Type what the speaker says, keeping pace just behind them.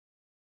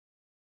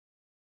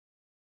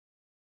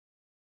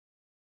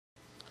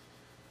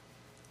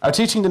Our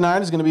teaching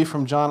tonight is going to be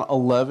from John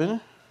 11.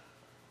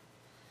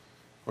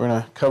 We're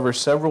going to cover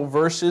several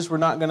verses. We're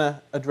not going to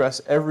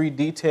address every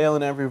detail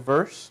in every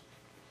verse.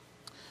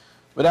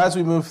 But as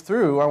we move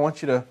through, I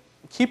want you to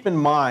keep in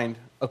mind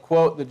a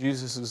quote that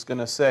Jesus is going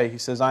to say. He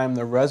says, "I am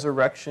the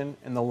resurrection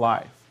and the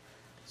life."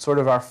 Sort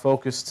of our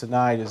focus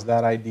tonight is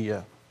that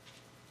idea.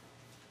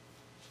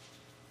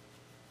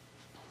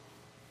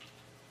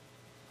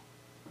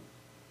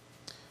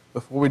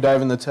 Before we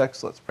dive into the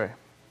text, let's pray.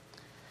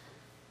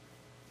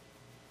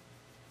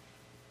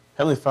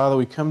 Heavenly Father,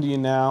 we come to you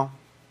now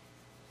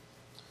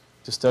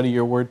to study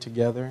your word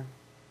together.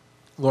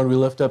 Lord, we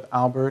lift up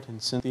Albert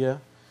and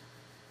Cynthia.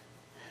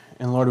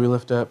 And Lord, we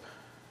lift up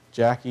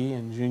Jackie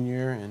and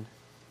Junior and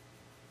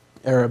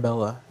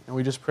Arabella. And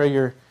we just pray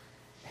your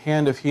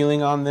hand of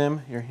healing on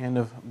them, your hand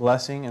of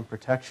blessing and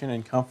protection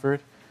and comfort.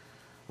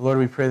 Lord,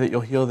 we pray that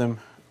you'll heal them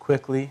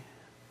quickly,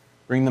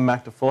 bring them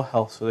back to full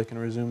health so they can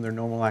resume their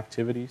normal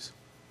activities.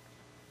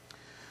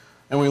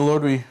 And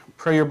Lord, we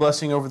pray your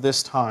blessing over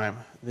this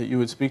time, that you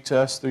would speak to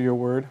us through your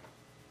word,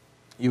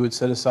 you would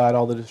set aside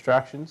all the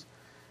distractions,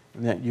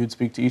 and that you would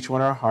speak to each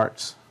one of our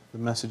hearts the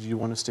message you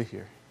want us to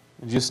hear.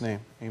 In Jesus' name,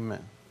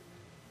 amen.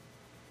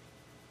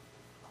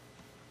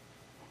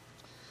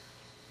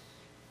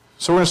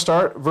 So we're going to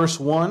start verse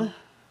 1,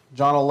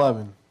 John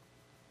 11.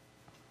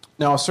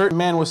 Now a certain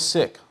man was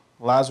sick,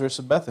 Lazarus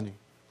of Bethany,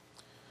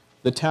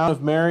 the town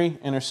of Mary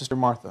and her sister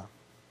Martha.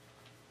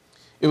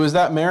 It was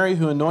that Mary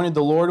who anointed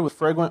the Lord with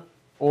fragrant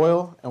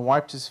oil and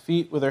wiped his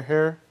feet with her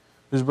hair,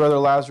 whose brother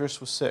Lazarus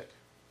was sick.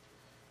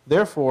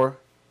 Therefore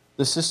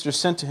the sisters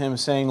sent to him,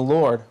 saying,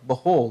 "Lord,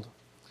 behold,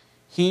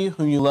 he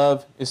whom you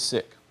love is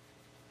sick."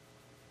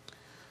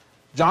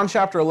 John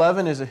chapter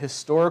 11 is a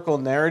historical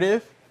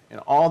narrative, and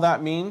all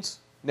that means,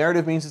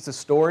 narrative means it's a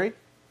story.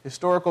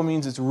 Historical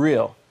means it's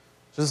real.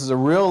 So this is a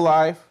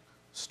real-life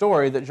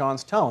story that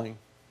John's telling.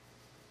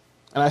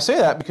 And I say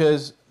that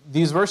because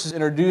these verses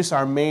introduce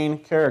our main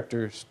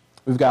characters.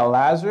 We've got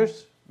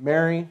Lazarus,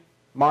 Mary,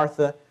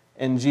 Martha,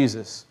 and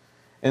Jesus.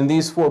 And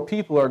these four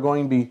people are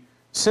going to be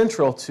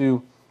central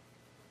to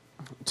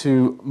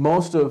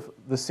most of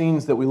the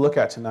scenes that we look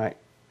at tonight.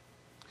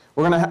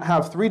 We're going to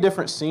have three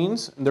different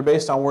scenes, and they're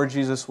based on where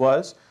Jesus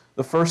was.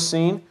 The first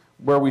scene,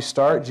 where we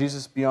start,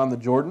 Jesus beyond the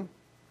Jordan.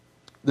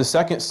 The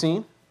second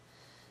scene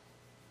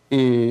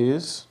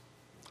is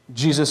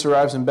Jesus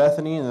arrives in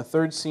Bethany, and the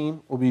third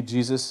scene will be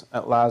Jesus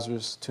at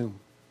Lazarus' tomb.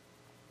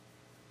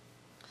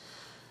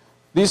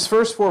 These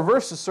first four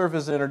verses serve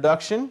as an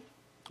introduction.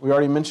 We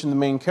already mentioned the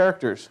main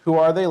characters. Who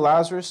are they?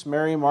 Lazarus,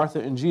 Mary, Martha,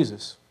 and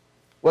Jesus.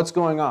 What's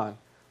going on?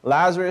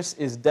 Lazarus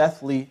is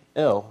deathly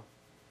ill.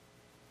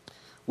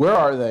 Where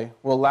are they?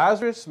 Well,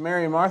 Lazarus,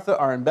 Mary, and Martha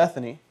are in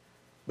Bethany,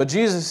 but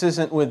Jesus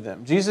isn't with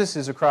them. Jesus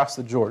is across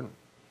the Jordan.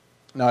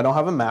 Now, I don't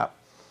have a map.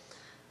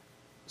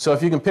 So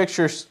if you can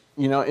picture,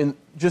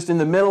 just in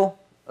the middle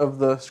of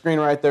the screen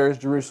right there is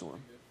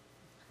Jerusalem.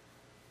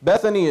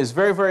 Bethany is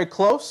very, very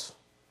close,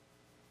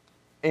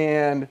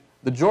 and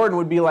the Jordan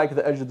would be like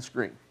the edge of the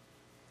screen.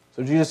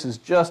 So Jesus is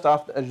just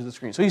off the edge of the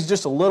screen. So he's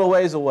just a little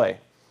ways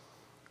away.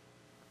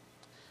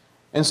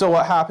 And so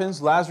what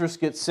happens? Lazarus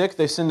gets sick.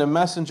 They send a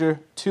messenger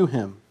to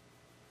him.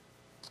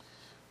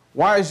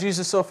 Why is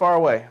Jesus so far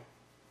away?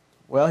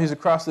 Well, he's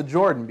across the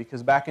Jordan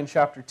because back in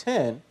chapter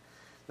 10,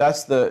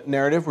 that's the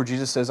narrative where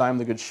Jesus says, "I am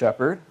the good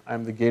shepherd. I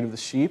am the gate of the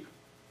sheep."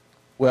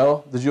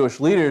 Well, the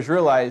Jewish leaders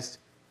realized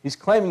he's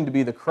claiming to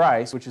be the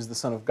Christ, which is the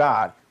Son of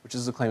God, which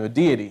is the claim of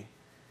deity.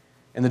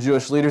 And the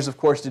Jewish leaders, of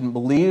course, didn't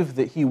believe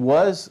that he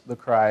was the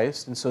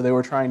Christ, and so they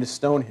were trying to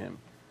stone him.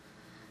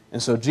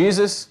 And so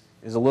Jesus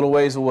is a little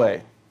ways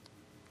away.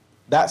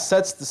 That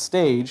sets the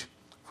stage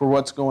for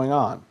what's going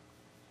on.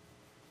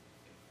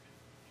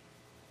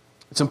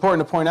 It's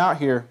important to point out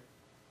here,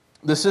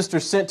 the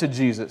sisters sent to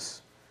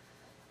Jesus,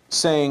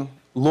 saying,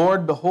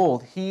 "Lord,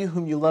 behold, he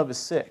whom you love is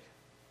sick."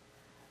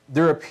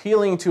 They're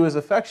appealing to his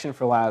affection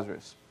for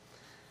Lazarus.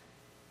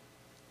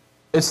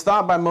 It's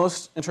thought by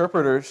most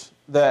interpreters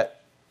that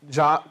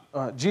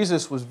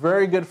Jesus was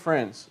very good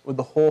friends with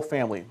the whole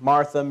family,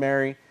 Martha,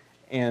 Mary,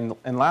 and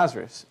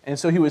Lazarus. And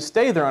so he would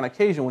stay there on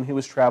occasion when he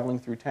was traveling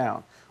through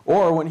town.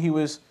 Or when he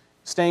was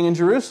staying in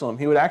Jerusalem,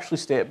 he would actually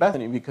stay at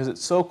Bethany because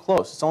it's so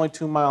close. It's only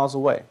 2 miles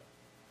away.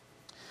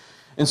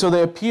 And so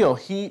they appeal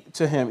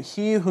to him,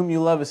 "He whom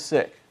you love is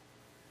sick."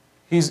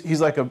 He's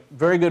like a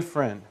very good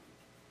friend.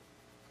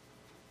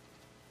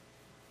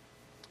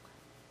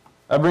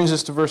 That brings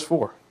us to verse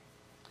 4.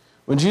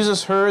 When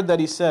Jesus heard that,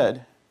 he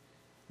said,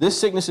 "This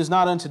sickness is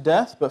not unto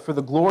death, but for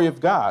the glory of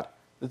God,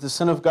 that the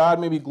Son of God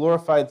may be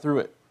glorified through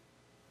it."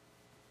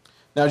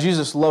 Now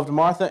Jesus loved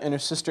Martha and her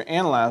sister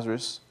and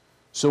Lazarus.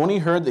 So when he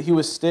heard that he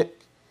was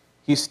sick,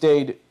 he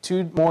stayed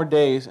 2 more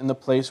days in the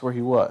place where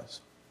he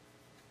was.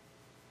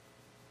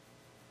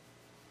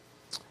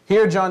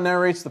 Here John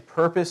narrates the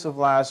purpose of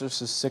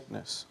Lazarus'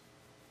 sickness.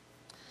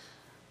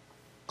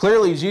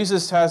 Clearly,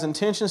 Jesus has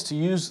intentions to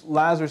use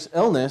Lazarus'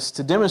 illness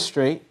to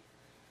demonstrate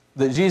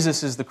that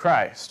Jesus is the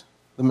Christ,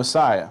 the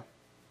Messiah.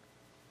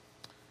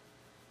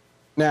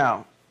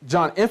 Now,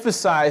 John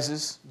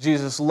emphasizes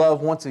Jesus'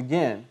 love once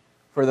again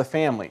for the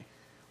family.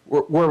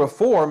 Where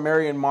before,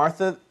 Mary and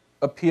Martha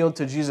appealed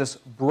to Jesus'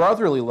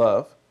 brotherly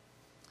love,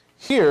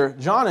 here,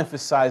 John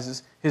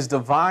emphasizes his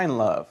divine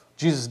love,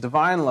 Jesus'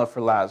 divine love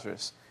for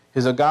Lazarus,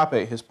 his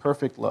agape, his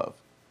perfect love.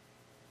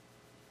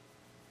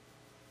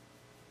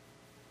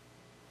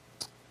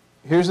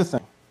 Here's the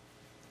thing.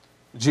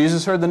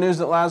 Jesus heard the news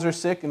that Lazarus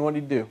was sick, and what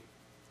did he do?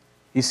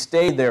 He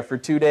stayed there for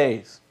 2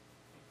 days.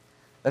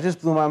 That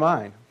just blew my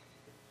mind.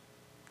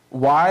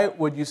 Why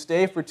would you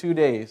stay for 2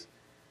 days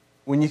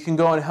when you can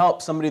go and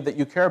help somebody that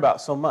you care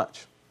about so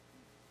much?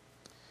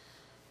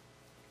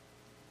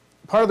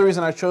 Part of the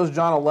reason I chose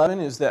John 11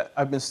 is that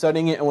I've been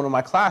studying it in one of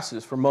my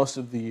classes for most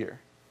of the year.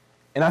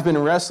 And I've been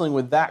wrestling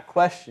with that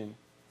question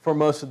for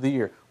most of the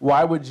year.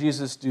 Why would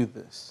Jesus do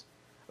this?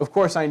 Of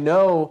course, I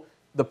know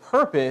the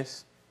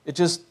purpose, it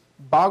just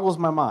boggles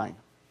my mind.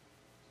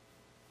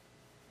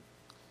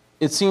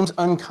 It seems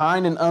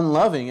unkind and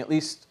unloving, at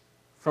least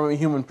from a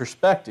human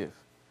perspective.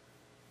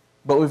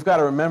 But we've got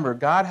to remember,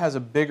 God has a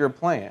bigger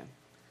plan.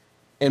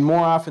 And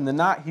more often than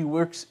not, He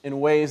works in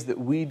ways that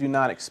we do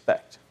not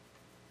expect.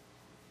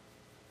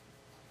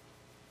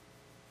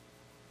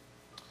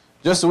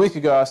 Just a week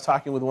ago, I was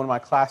talking with one of my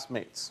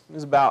classmates. It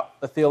was about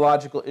a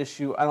theological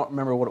issue. I don't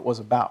remember what it was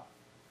about.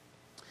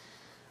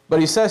 But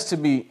he says to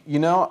me, you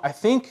know, I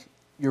think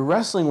you're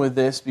wrestling with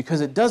this because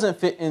it doesn't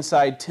fit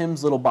inside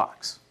Tim's little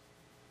box.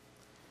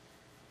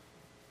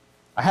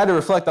 I had to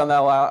reflect on that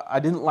a lot. I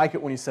didn't like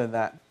it when he said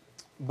that.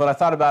 But I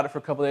thought about it for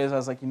a couple of days. I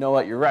was like, you know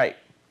what, you're right.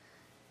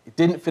 It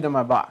didn't fit in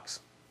my box.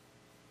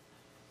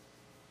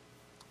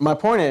 My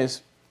point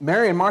is,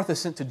 Mary and Martha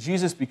sent to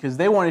Jesus because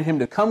they wanted Him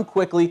to come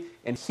quickly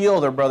and heal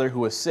their brother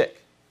who was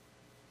sick.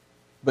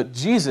 But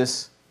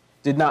Jesus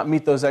did not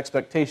meet those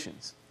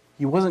expectations.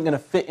 He wasn't going to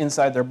fit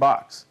inside their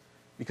box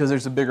because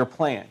there's a bigger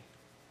plan.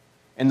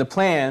 And the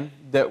plan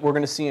that we're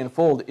going to see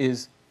unfold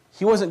is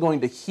He wasn't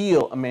going to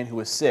heal a man who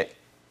was sick.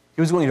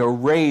 He was going to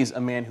raise a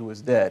man who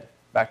was dead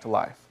back to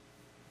life.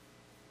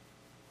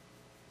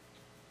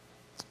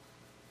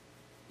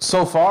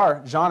 So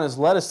far, John has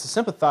led us to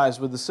sympathize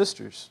with the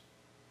sisters.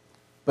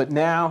 But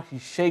now He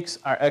shakes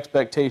our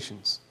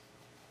expectations.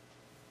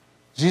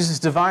 Jesus'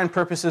 divine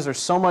purposes are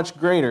so much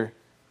greater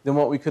than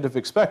what we could have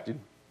expected.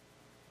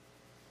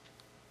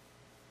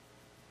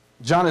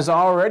 John has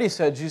already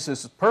said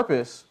Jesus'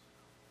 purpose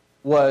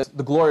was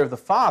the glory of the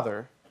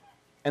Father,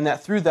 and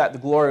that through that the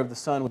glory of the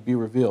Son would be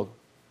revealed.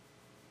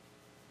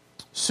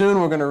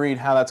 Soon we're going to read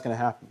how that's going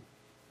to happen.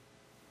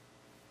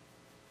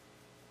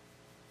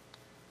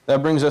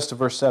 That brings us to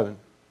verse 7.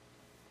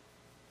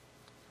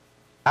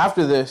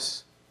 After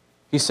this,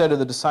 He said to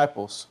the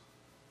disciples,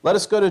 "Let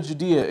us go to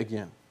Judea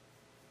again."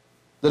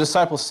 The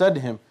disciples said to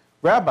Him,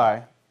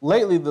 "Rabbi,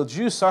 lately the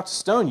Jews sought to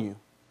stone you,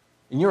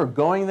 and you are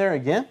going there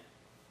again?"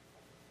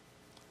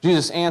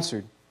 Jesus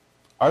answered,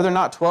 "Are there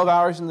not 12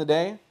 hours in the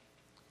day?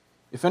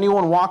 If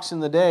anyone walks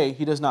in the day,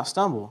 he does not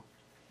stumble,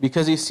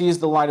 because he sees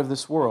the light of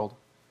this world.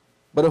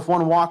 But if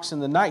one walks in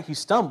the night, he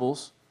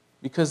stumbles,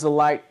 because the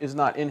light is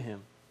not in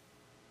him."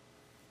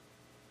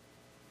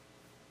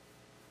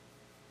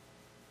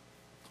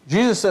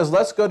 Jesus says,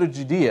 let's go to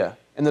Judea.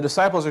 And the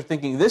disciples are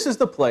thinking, this is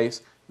the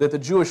place that the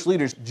Jewish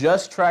leaders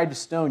just tried to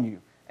stone you.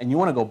 And you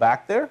want to go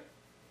back there?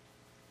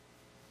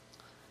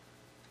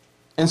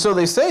 And so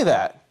they say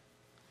that.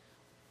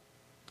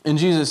 And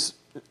Jesus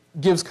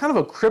gives kind of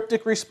a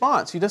cryptic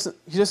response. He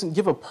doesn't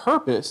give a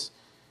purpose.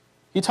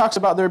 He talks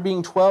about there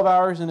being 12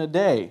 hours in a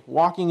day,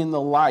 walking in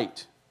the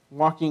light,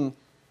 walking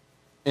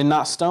and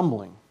not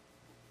stumbling.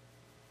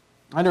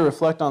 I had to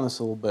reflect on this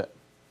a little bit.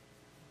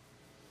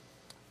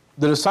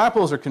 The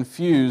disciples are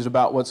confused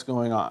about what's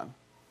going on.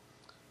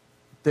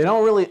 They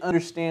don't really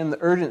understand the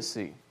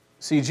urgency.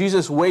 See,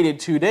 Jesus waited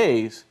 2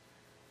 days.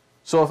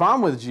 So if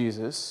I'm with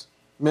Jesus,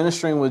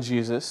 ministering with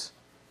Jesus,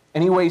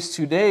 and He waits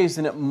 2 days,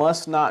 then it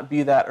must not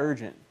be that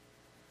urgent.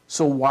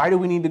 So why do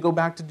we need to go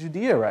back to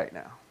Judea right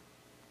now?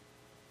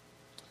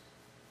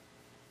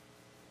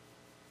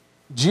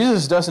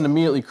 Jesus doesn't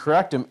immediately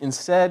correct them.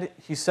 Instead,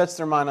 He sets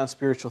their mind on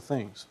spiritual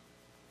things.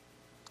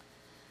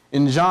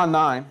 In John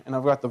 9, and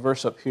I've got the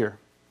verse up here,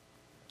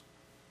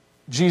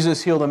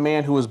 Jesus healed a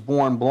man who was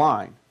born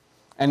blind.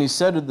 And He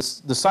said to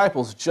the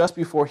disciples just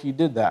before He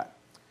did that,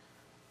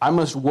 "I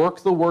must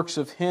work the works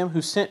of Him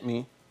who sent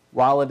me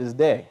while it is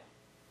day.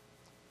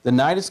 The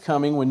night is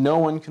coming when no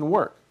one can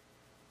work.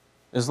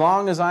 As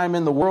long as I am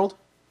in the world,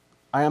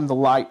 I am the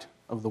light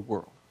of the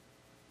world."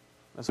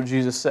 That's what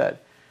Jesus said.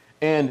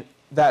 And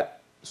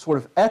that sort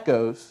of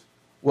echoes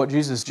what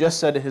Jesus just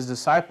said to His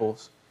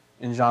disciples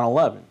in John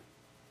 11.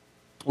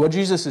 What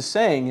Jesus is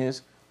saying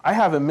is, I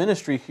have a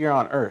ministry here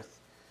on earth.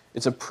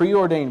 It's a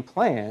preordained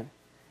plan,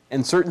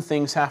 and certain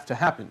things have to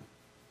happen.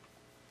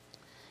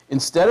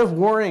 Instead of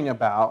worrying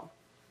about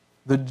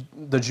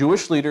the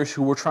Jewish leaders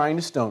who were trying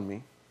to stone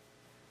me,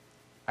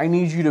 I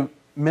need you to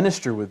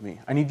minister with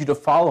me. I need you to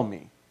follow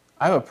me.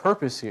 I have a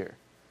purpose here.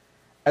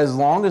 As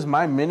long as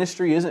my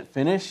ministry isn't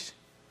finished,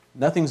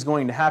 nothing's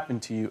going to happen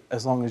to you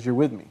as long as you're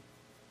with me,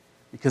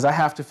 because I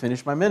have to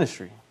finish my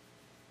ministry.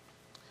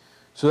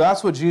 So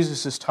that's what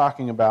Jesus is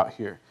talking about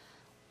here.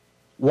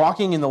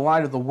 Walking in the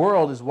light of the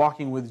world is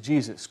walking with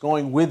Jesus,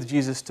 going with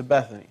Jesus to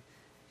Bethany.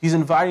 He's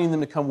inviting them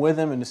to come with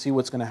him and to see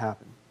what's going to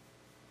happen.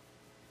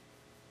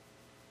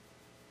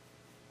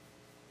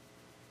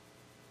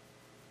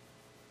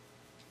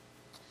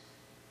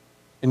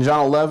 In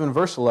John 11,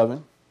 verse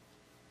 11,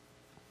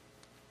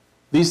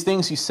 these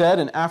things he said,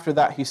 and after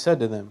that he said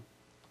to them,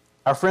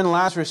 our friend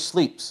Lazarus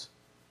sleeps,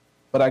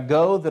 but I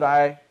go that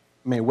I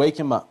may wake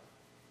him up.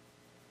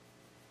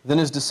 Then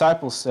his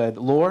disciples said,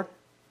 Lord,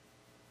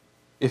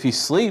 if he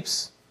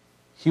sleeps,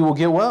 he will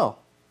get well.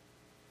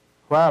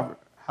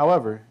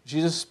 However,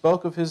 Jesus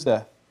spoke of his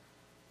death,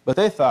 but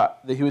they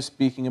thought that he was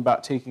speaking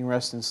about taking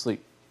rest and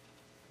sleep.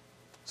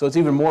 So it's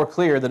even more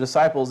clear the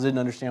disciples didn't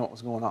understand what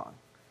was going on.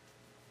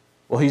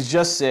 Well, he's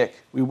just sick.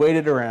 We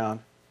waited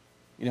around.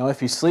 If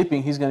he's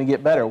sleeping, he's going to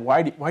get better.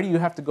 Why do you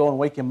have to go and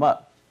wake him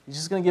up? He's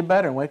just going to get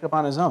better and wake up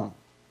on his own.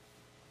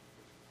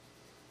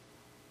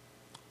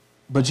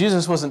 But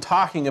Jesus wasn't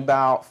talking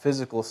about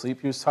physical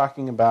sleep. He was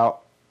talking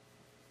about,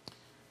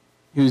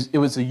 it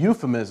was a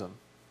euphemism.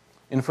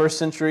 In first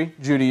century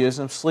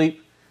Judaism,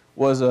 sleep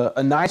was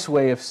a nice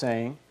way of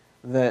saying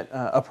that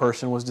a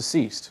person was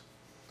deceased.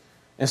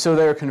 And so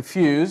they were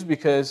confused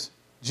because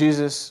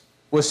Jesus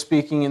was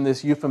speaking in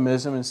this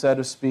euphemism instead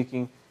of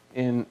speaking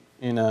in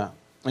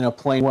a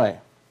plain way.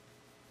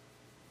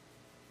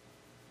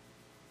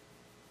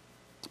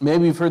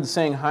 Maybe you've heard the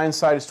saying,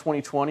 hindsight is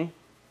 20/20.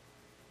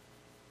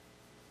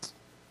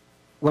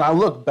 When I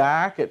look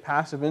back at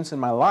past events in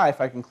my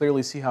life, I can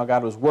clearly see how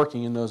God was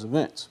working in those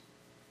events.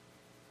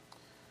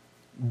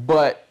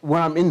 But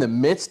when I'm in the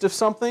midst of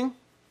something,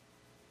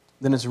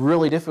 then it's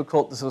really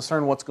difficult to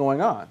discern what's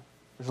going on.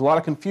 There's a lot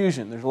of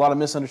confusion. There's a lot of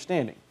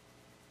misunderstanding.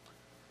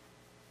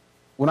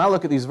 When I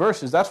look at these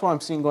verses, that's what I'm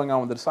seeing going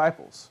on with the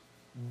disciples.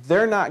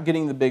 They're not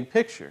getting the big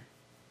picture.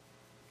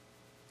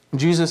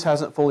 Jesus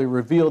hasn't fully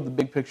revealed the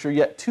big picture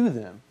yet to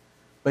them.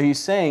 But he's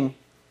saying,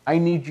 I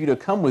need you to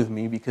come with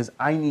me because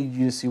I need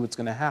you to see what's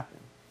going to happen.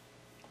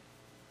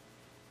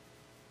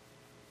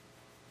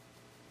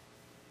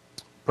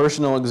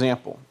 Personal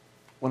example.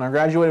 When I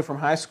graduated from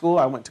high school,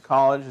 I went to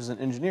college as an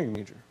engineering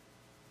major.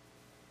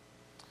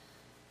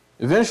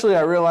 Eventually,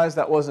 I realized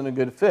that wasn't a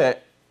good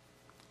fit.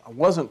 I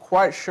wasn't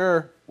quite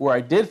sure where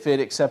I did fit,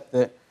 except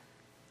that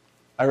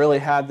I really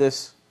had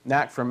this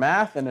knack for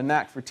math and a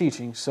knack for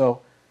teaching,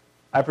 so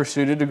I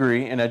pursued a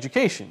degree in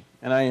education,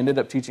 and I ended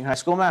up teaching high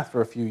school math for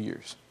a few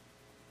years.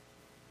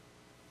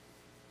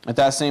 At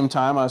that same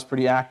time, I was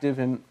pretty active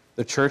in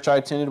the church I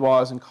attended while I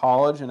was in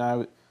college, and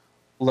I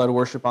led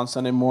worship on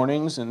Sunday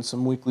mornings and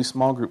some weekly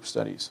small group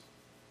studies.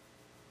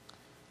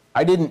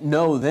 I didn't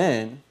know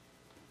then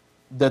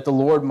that the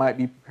Lord might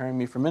be preparing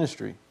me for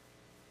ministry.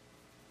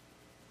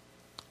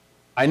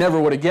 I never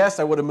would have guessed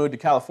I would have moved to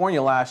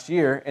California last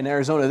year and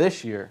Arizona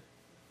this year.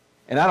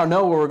 And I don't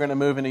know where we're going to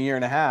move in a year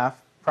and a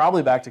half,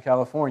 probably back to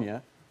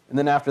California. And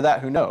then after that,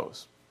 who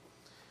knows?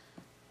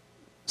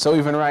 So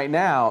even right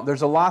now,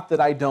 there's a lot that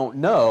I don't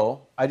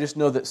know. I just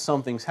know that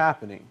something's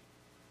happening.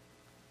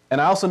 And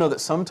I also know that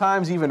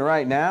sometimes, even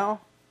right now,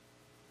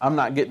 I'm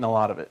not getting a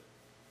lot of it.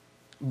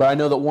 But I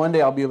know that one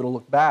day I'll be able to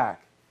look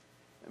back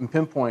and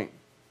pinpoint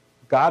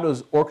God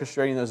was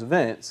orchestrating those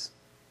events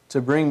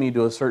to bring me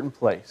to a certain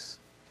place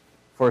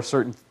for a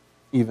certain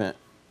event.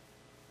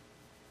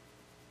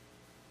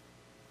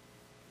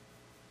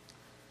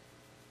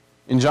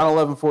 In John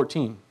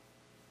 11:14,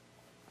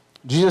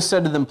 Jesus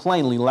said to them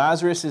plainly,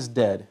 Lazarus is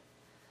dead.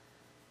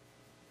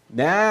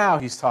 Now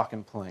he's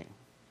talking plain.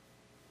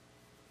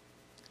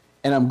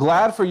 And I'm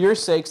glad for your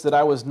sakes that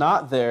I was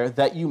not there,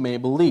 that you may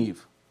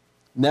believe.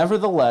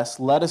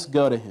 Nevertheless, let us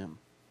go to him.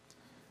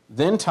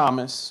 Then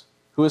Thomas,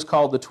 who is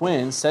called the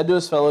twin, said to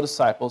his fellow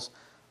disciples,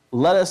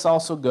 let us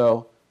also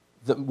go,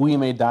 that we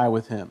may die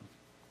with him.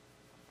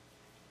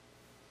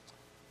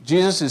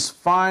 Jesus is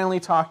finally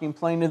talking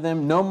plain to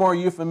them. No more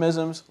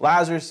euphemisms.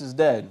 Lazarus is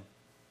dead.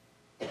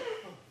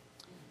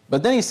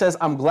 But then he says,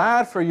 I'm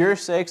glad for your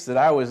sakes that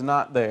I was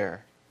not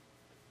there.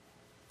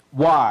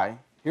 Why?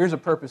 Here's a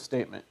purpose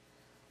statement.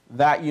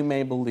 That you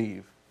may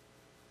believe.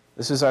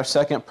 This is our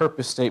second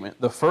purpose statement.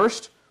 The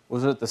first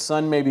was that the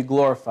Son may be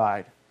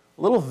glorified.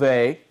 A little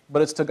vague,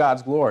 but it's to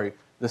God's glory.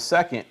 The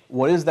second,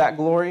 what is that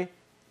glory?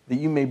 That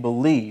you may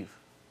believe.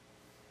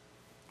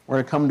 We're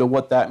going to come to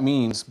what that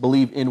means.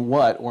 Believe in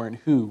what or in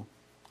who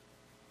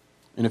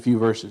in a few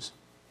verses.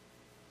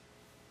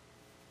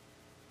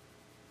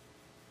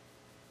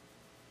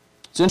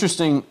 It's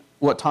interesting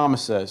what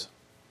Thomas says.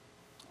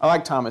 I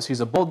like Thomas.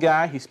 He's a bold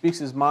guy. He speaks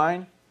his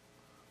mind,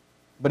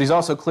 but he's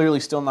also clearly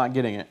still not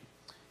getting it.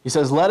 He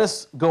says, let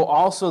us go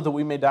also that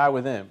we may die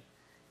with him.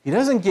 He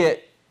doesn't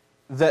get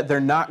that they're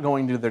not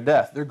going to their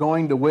death. They're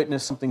going to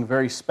witness something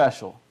very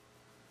special.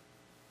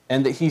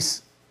 And that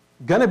he's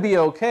going to be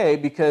okay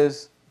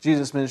because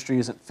Jesus' ministry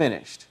isn't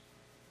finished.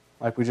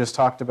 Like we just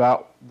talked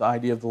about, the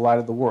idea of the light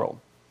of the world.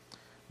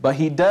 But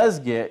he does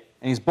get,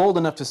 and he's bold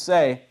enough to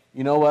say,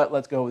 you know what,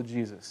 let's go with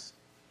Jesus.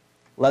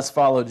 Let's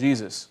follow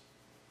Jesus.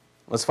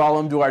 Let's follow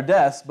him to our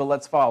deaths, but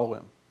let's follow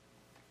him.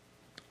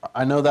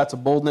 I know that's a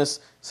boldness.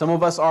 Some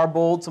of us are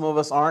bold, some of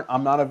us aren't.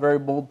 I'm not a very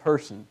bold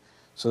person.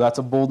 So that's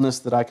a boldness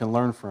that I can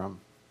learn from.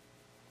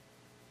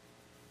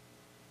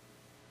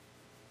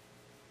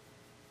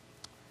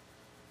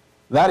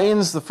 That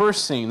ends the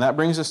first scene. That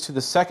brings us to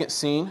the second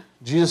scene.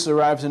 Jesus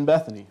arrives in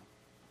Bethany.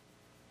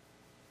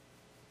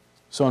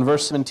 So in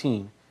verse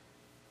 17,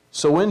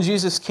 so when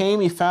Jesus came,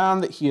 he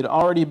found that he had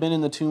already been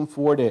in the tomb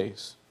 4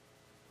 days.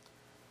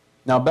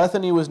 Now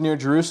Bethany was near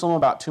Jerusalem,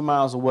 about 2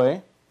 miles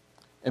away,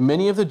 and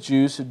many of the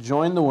Jews had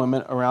joined the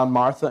women around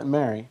Martha and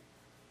Mary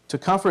to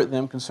comfort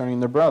them concerning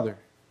their brother.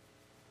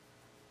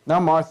 Now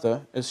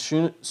Martha, as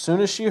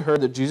soon as she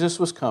heard that Jesus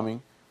was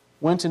coming,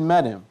 went and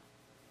met him,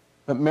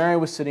 but Mary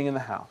was sitting in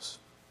the house.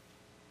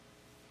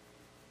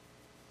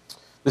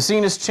 The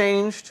scene has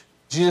changed.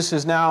 Jesus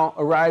has now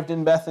arrived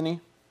in Bethany.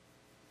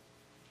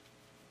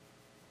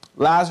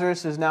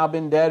 Lazarus has now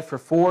been dead for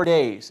 4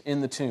 days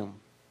in the tomb.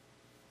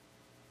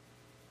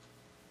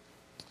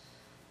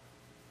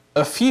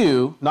 A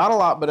few, not a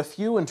lot, but a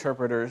few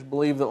interpreters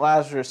believe that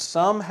Lazarus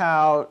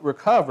somehow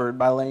recovered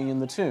by laying in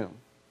the tomb.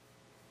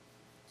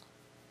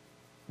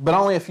 But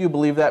only a few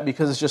believe that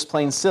because it's just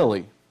plain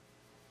silly.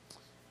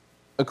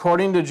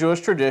 According to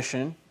Jewish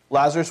tradition,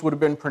 Lazarus would have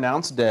been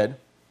pronounced dead.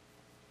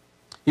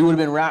 He would have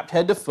been wrapped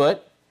head to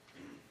foot.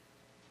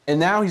 And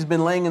now he's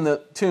been laying in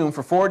the tomb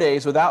for 4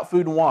 days without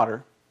food and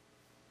water,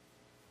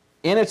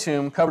 in a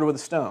tomb covered with a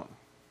stone.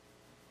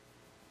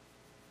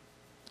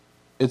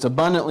 It's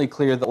abundantly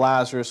clear that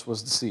Lazarus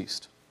was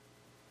deceased.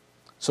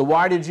 So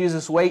why did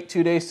Jesus wait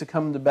 2 days to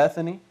come to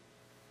Bethany?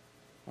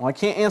 Well, I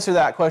can't answer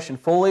that question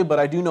fully, but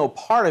I do know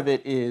part of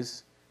it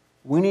is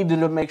we needed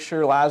to make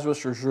sure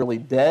Lazarus was really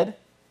dead,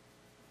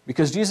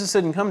 because Jesus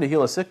didn't come to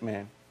heal a sick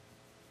man.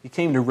 He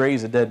came to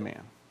raise a dead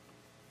man.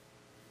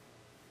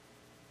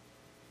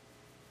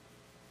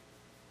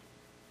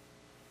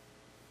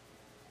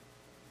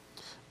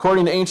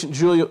 According to ancient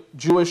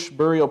Jewish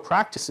burial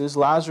practices,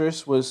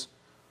 Lazarus was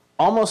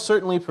almost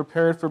certainly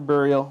prepared for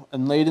burial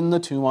and laid in the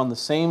tomb on the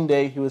same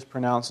day he was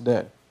pronounced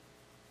dead.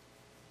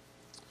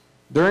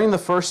 During the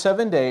first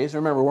 7 days,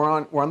 remember we're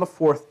on the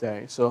 4th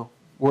day, so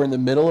we're in the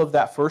middle of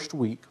that first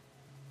week,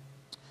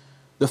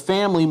 the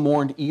family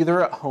mourned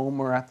either at home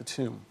or at the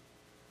tomb.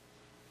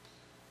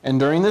 And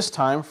during this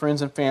time,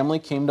 friends and family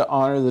came to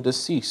honor the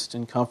deceased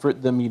and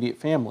comfort the immediate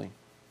family.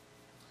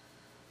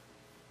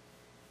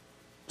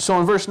 So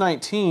in verse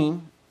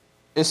 19,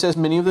 it says,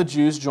 many of the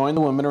Jews joined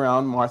the women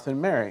around Martha and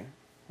Mary.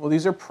 Well,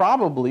 these are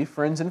probably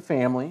friends and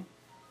family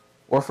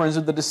or friends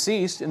of the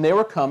deceased, and they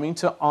were coming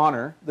to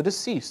honor the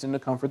deceased and to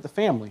comfort the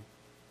family.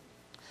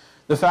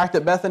 The fact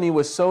that Bethany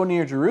was so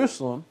near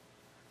Jerusalem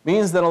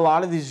means that a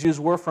lot of these Jews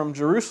were from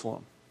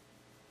Jerusalem.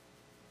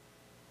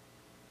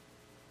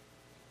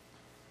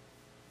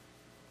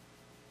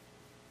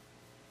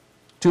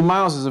 Two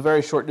miles is a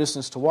very short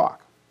distance to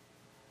walk.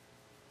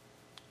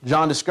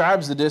 John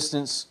describes the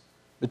distance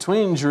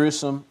between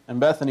Jerusalem and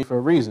Bethany for a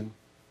reason.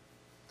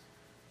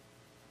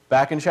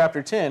 Back in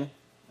chapter 10,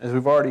 as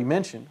we've already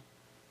mentioned,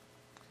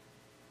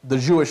 the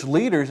Jewish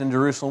leaders in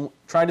Jerusalem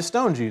tried to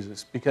stone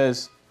Jesus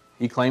because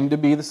he claimed to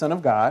be the Son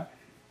of God.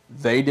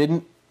 They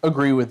didn't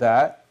agree with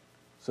that,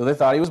 so they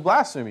thought he was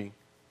blaspheming,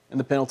 and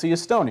the penalty is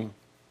stoning.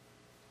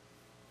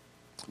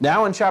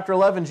 Now in chapter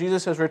 11,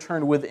 Jesus has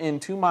returned within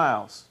 2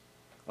 miles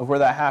of where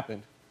that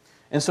happened.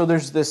 And so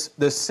there's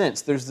this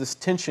sense, there's this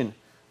tension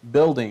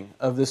building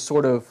of this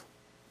sort of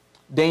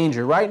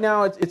danger. Right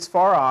now it's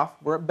far off.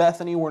 We're at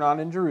Bethany, we're not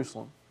in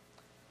Jerusalem.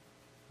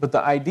 But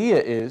the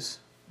idea is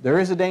there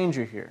is a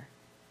danger here.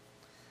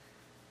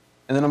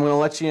 And then I'm going to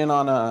let you in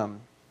on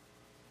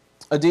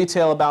a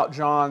detail about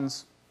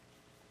John's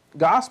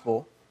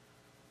gospel,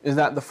 is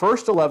that the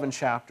first 11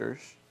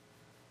 chapters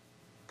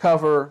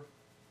cover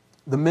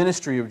the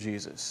ministry of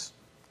Jesus.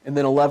 And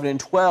then 11 and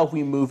 12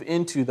 we move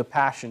into the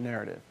passion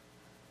narrative.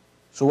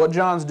 So what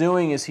John's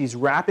doing is he's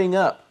wrapping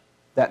up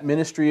that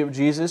ministry of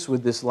Jesus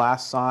with this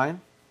last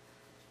sign.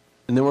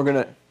 And then we're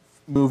going to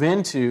move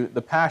into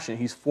the passion.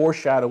 He's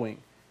foreshadowing.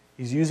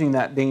 He's using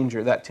that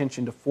danger, that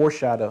tension to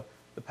foreshadow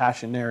the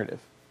passion narrative.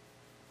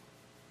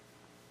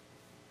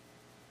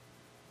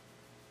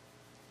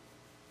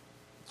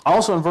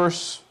 Also in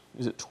verse,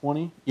 is it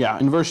 20? Yeah,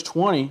 in verse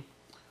 20,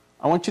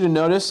 I want you to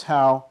notice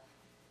how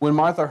when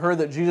Martha heard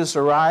that Jesus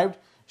arrived,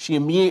 she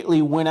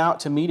immediately went out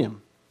to meet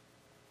him.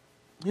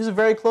 He's a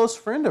very close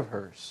friend of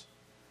hers.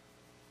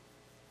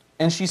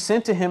 And she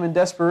sent to him in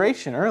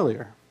desperation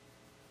earlier.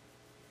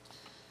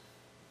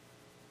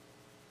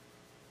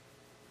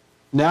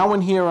 Now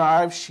when he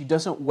arrives, she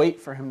doesn't wait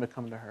for him to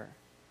come to her.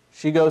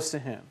 She goes to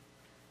him.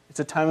 It's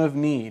a time of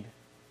need.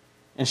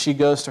 And she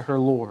goes to her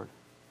Lord.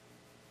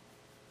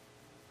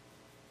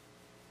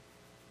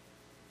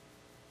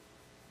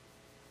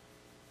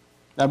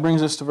 That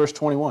brings us to verse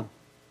 21.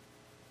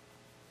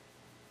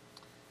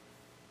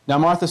 Now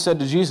Martha said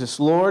to Jesus,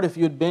 Lord, if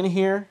you had been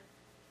here,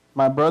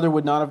 my brother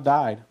would not have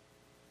died.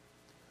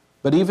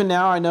 But even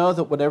now I know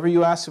that whatever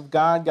you ask of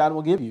God, God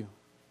will give you.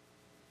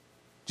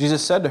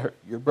 Jesus said to her,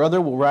 your brother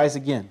will rise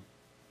again.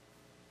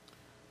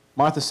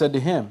 Martha said to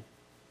him,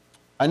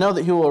 I know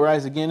that he will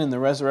arise again in the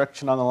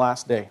resurrection on the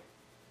last day.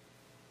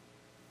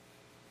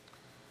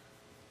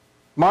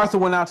 Martha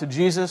went out to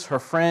Jesus, her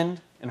friend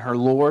and her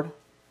Lord.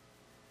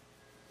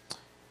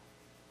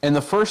 And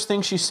the first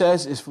thing she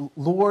says is,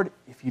 Lord,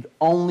 if you'd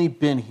only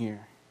been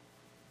here.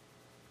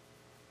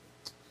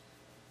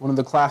 One of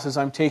the classes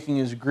I'm taking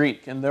is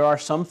Greek, and there are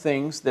some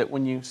things that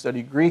when you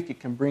study Greek, it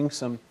can bring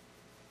some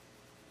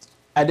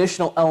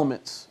additional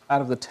elements out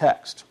of the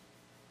text.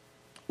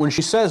 When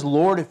she says,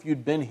 Lord, if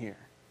you'd been here,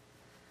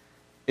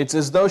 it's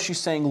as though she's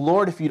saying,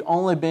 Lord, if you'd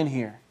only been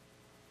here,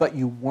 but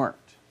you weren't.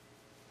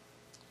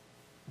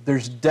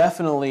 There's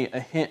definitely a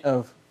hint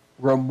of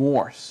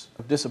remorse,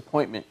 of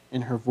disappointment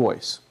in her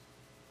voice.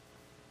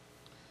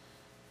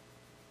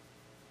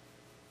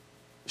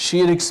 She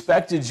had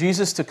expected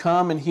Jesus to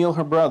come and heal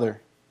her brother,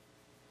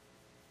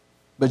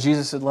 but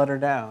Jesus had let her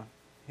down.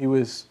 He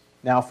was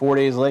now 4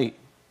 days late.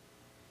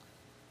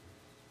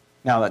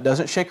 Now, that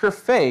doesn't shake her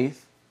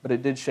faith, but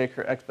it did shake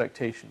her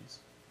expectations.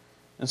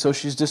 And so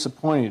she's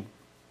disappointed.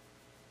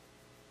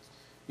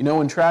 You know,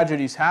 when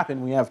tragedies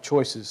happen, we have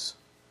choices.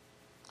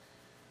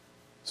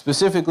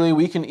 Specifically,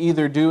 we can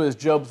either do as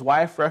Job's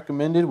wife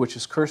recommended, which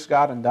is curse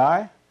God and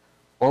die,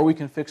 or we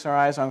can fix our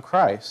eyes on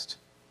Christ,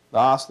 the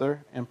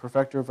author and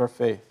perfecter of our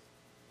faith.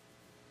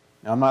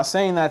 Now, I'm not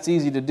saying that's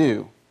easy to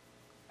do.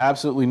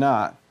 Absolutely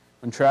not.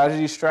 When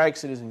tragedy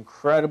strikes, it is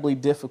incredibly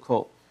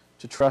difficult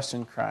to trust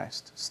in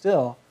Christ.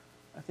 Still,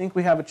 I think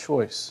we have a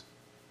choice.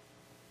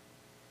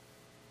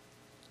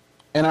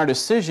 And our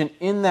decision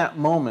in that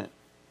moment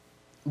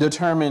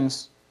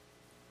determines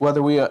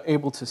whether we are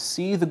able to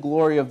see the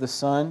glory of the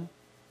Son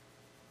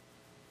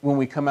when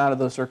we come out of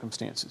those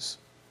circumstances.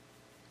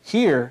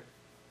 Here,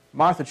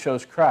 Martha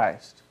chose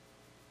Christ.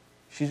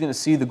 She's going to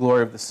see the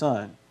glory of the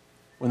Son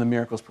when the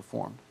miracle is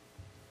performed.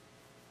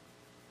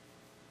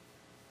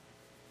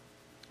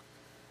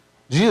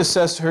 Jesus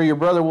says to her, your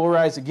brother will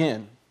rise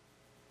again.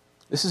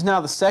 This is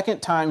now the second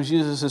time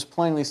Jesus has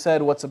plainly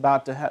said what's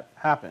about to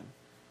happen.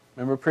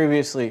 Remember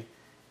previously,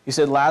 he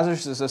said,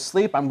 Lazarus is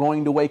asleep, I'm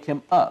going to wake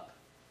him up.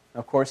 And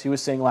of course, he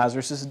was saying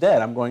Lazarus is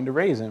dead, I'm going to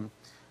raise him.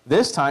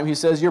 This time he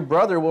says, your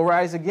brother will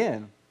rise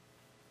again.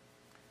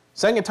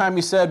 Second time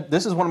he said,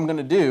 this is what I'm going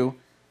to do,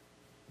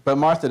 but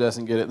Martha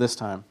doesn't get it this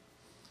time.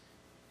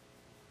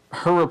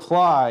 Her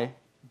reply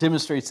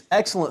demonstrates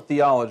excellent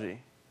theology.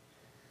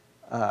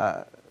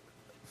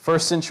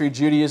 First century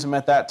Judaism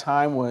at that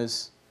time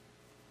was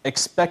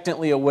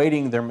expectantly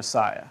awaiting their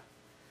Messiah.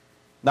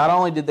 Not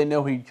only did they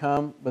know he'd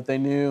come, but they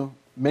knew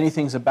many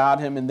things about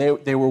him, and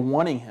they were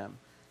wanting him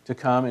to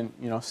come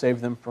and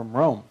save them from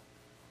Rome.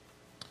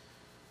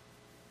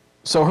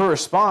 So her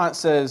response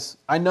says,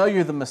 I know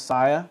you're the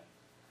Messiah,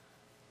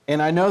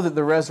 and I know that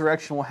the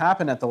resurrection will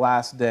happen at the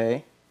last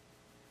day.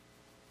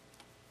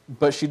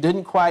 But she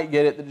didn't quite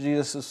get it that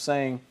Jesus was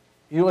saying,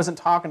 he wasn't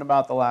talking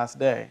about the last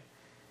day.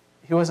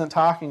 He wasn't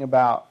talking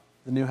about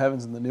the new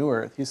heavens and the new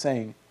earth. He's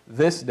saying,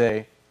 this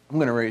day, I'm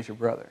going to raise your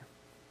brother.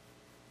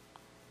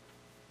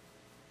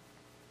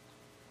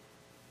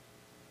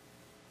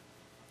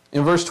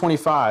 In verse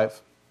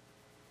 25,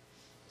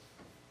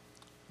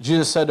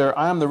 Jesus said to her,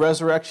 I am the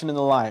resurrection and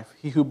the life.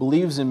 He who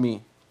believes in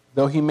me,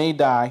 though he may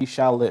die, he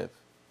shall live.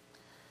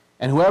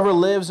 And whoever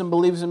lives and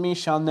believes in me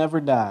shall never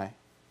die.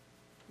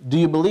 Do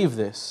you believe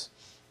this?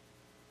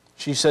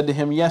 She said to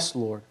him, yes,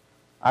 Lord.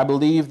 I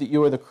believe that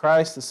you are the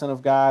Christ, the Son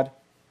of God,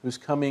 who is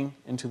coming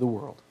into the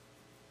world.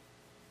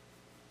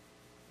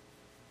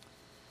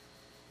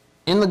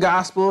 In the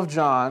Gospel of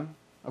John,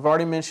 I've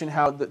already mentioned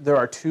how there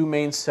are two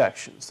main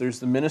sections. There's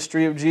the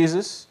ministry of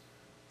Jesus,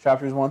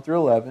 chapters 1 through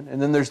 11,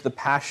 and then there's the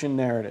passion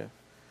narrative.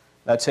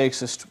 That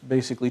takes us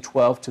basically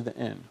 12 to the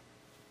end.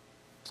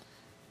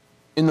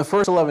 In the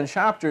first 11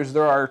 chapters,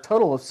 there are a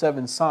total of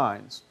 7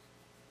 signs.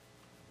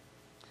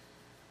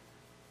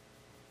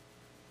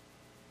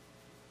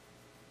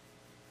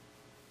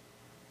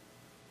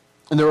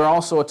 And there are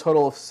also a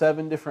total of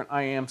 7 different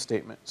I am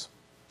statements.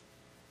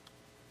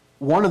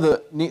 One of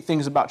the neat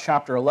things about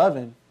chapter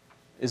 11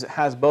 is it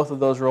has both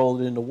of those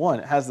rolled into one.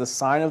 It has the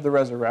sign of the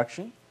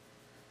resurrection,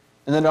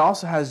 and then it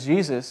also has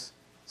Jesus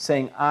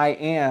saying, I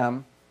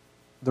am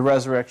the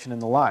resurrection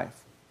and the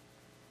life.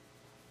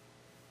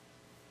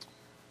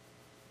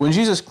 When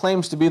Jesus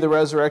claims to be the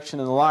resurrection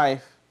and the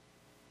life,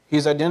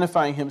 he's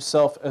identifying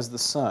himself as the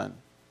Son.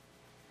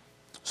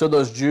 So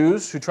those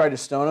Jews who tried to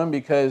stone him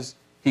because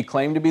he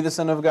claimed to be the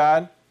Son of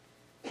God,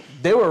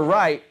 they were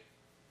right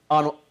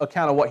on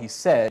account of what he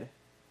said.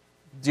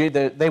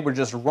 They were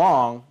just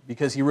wrong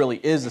because he really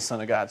is the Son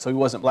of God, so he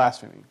wasn't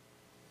blaspheming.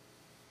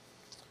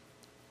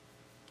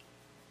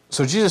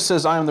 So Jesus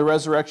says, I am the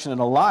resurrection and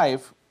the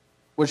life,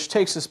 which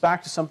takes us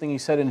back to something he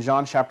said in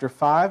John chapter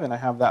 5, and I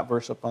have that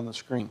verse up on the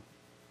screen.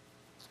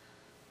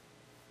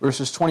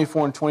 Verses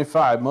 24 and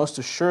 25, most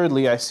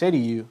assuredly I say to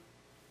you,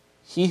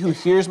 he who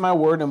hears my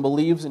word and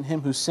believes in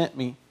him who sent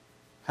me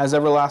has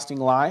everlasting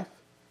life,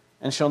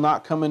 and shall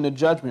not come into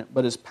judgment,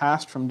 but is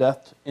passed from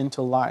death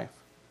into life.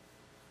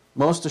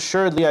 Most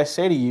assuredly I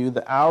say to you,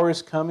 the hour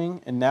is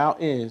coming, and now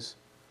is,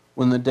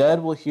 when the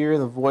dead will hear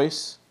the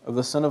voice of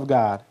the Son of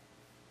God,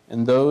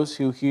 and those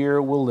who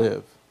hear will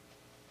live.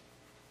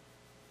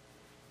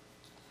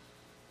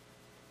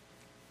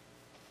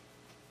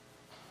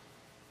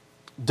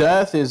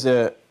 Death is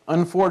an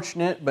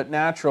unfortunate but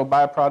natural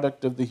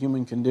byproduct of the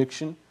human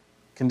condition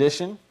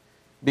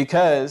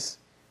because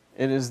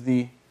it is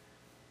the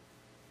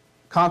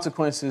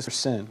consequences for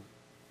sin.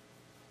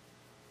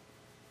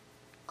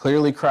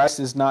 Clearly, Christ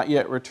is not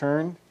yet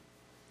returned,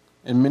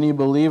 and many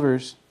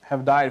believers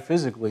have died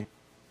physically.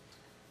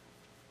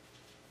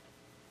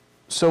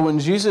 So when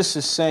Jesus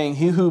is saying,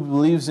 "He who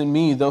believes in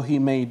me, though he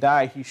may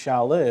die, he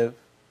shall live,"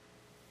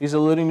 he's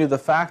alluding to the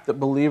fact that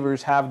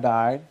believers have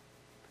died,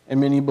 and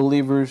many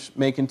believers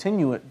may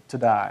continue to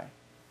die,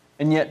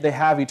 and yet they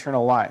have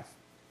eternal life.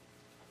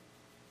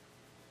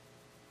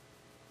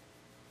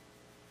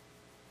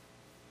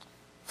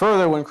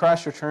 Further, when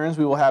Christ returns,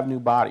 we will have new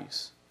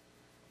bodies.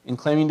 In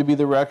claiming to be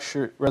the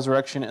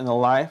resurrection and the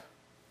life,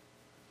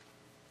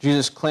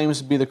 Jesus claims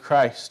to be the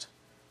Christ,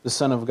 the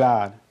Son of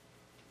God.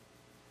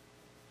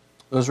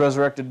 Those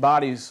resurrected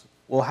bodies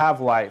will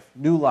have life,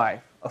 new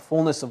life, a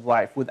fullness of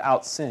life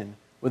without sin,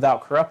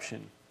 without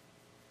corruption.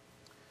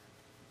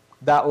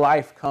 That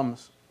life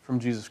comes from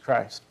Jesus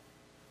Christ.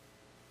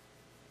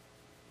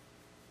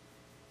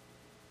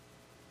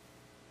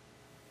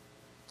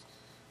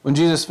 When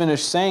Jesus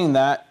finished saying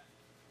that,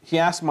 he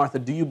asked Martha,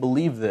 "Do you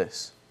believe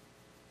this?"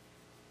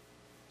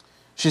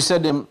 She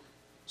said to him,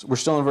 we're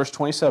still in verse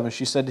 27,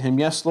 she said to him,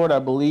 "Yes, Lord, I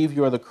believe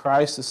you are the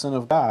Christ, the Son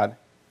of God,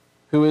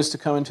 who is to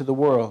come into the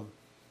world."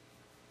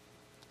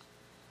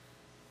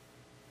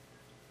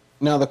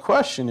 Now the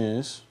question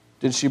is,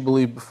 did she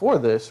believe before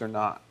this or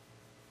not?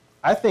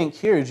 I think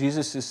here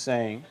Jesus is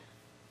saying,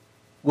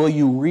 will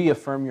you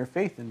reaffirm your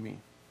faith in me?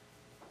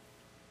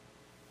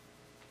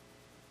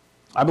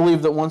 I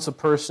believe that once a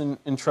person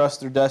entrusts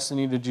their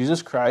destiny to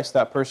Jesus Christ,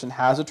 that person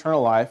has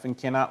eternal life and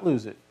cannot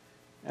lose it.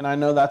 And I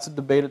know that's a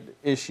debated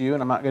issue,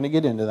 and I'm not going to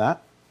get into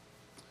that.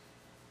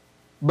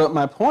 But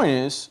my point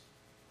is,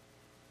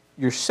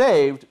 you're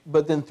saved,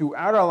 but then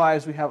throughout our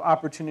lives we have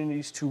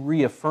opportunities to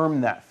reaffirm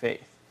that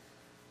faith.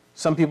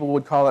 Some people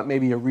would call it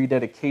maybe a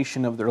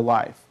rededication of their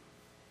life.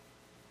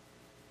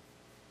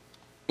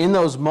 In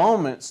those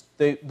moments,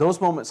 those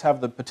moments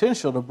have the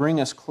potential to bring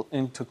us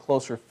into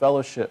closer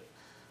fellowship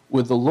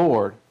with the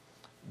Lord.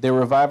 They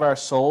revive our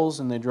souls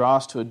and they draw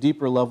us to a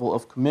deeper level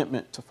of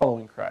commitment to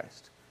following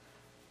Christ.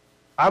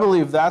 I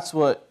believe that's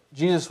what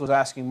Jesus was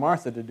asking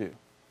Martha to do.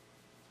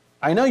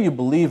 I know you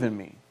believe in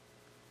me,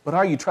 but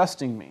are you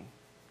trusting me?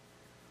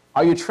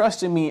 Are you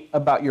trusting me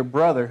about your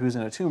brother who's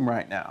in a tomb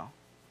right now?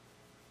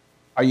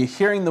 Are you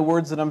hearing the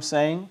words that I'm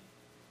saying?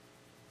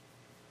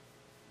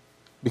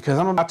 Because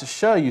I'm about to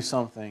show you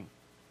something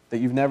that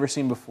you've never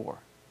seen before.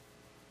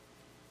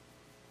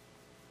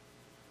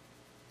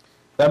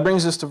 That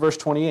brings us to verse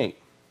 28.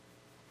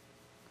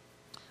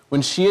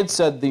 When she had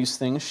said these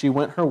things, she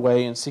went her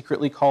way and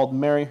secretly called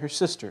Mary, her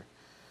sister,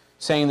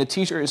 saying, the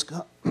teacher has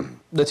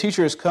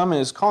come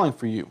and is calling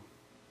for you."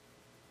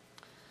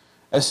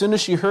 As soon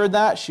as she heard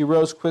that, she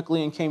rose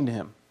quickly and came to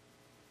him.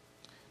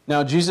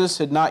 Now Jesus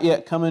had not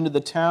yet come into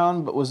the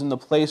town, but was in the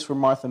place where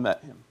Martha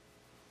met him.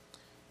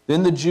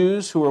 Then the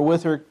Jews who were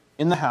with her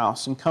in the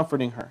house and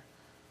comforting her,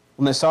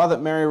 when they saw that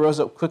Mary rose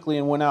up quickly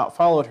and went out,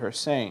 followed her,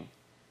 saying,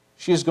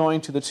 "She is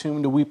going to the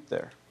tomb to weep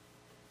there."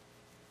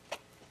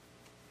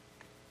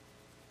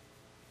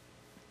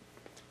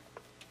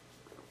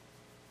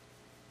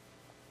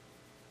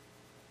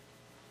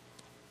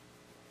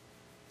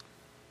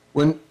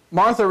 When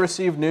Martha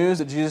received news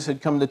that Jesus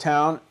had come to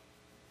town,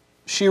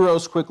 she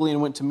rose quickly and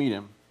went to meet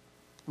him,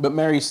 but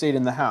Mary stayed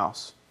in the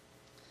house.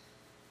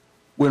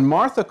 When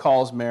Martha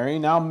calls Mary,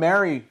 now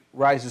Mary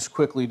rises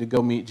quickly to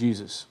go meet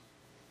Jesus.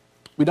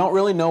 We don't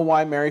really know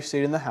why Mary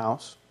stayed in the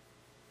house.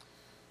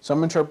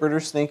 Some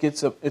interpreters think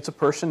it's a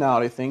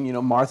personality thing. You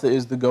know, Martha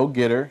is the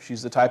go-getter.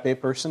 She's the type A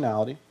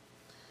personality.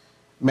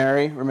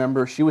 Mary,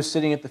 remember, she was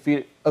sitting at the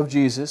feet of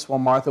Jesus while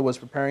Martha was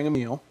preparing a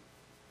meal.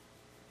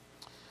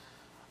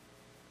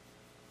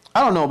 I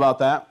don't know about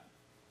that,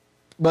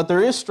 but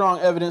there is strong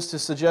evidence to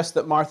suggest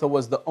that Martha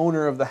was the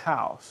owner of the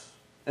house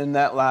and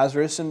that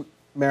Lazarus and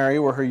Mary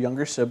were her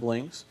younger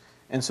siblings,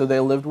 and so they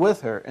lived with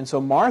her. And so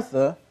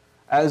Martha,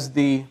 as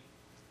the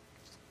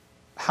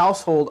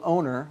household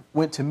owner,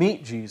 went to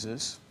meet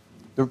Jesus,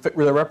 the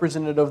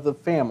representative of the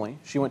family.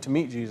 She went to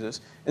meet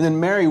Jesus, and then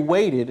Mary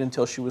waited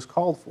until she was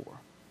called for.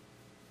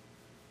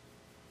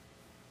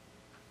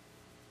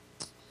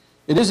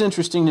 It is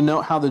interesting to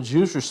note how the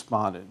Jews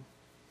responded.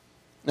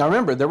 Now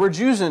remember, there were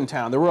Jews in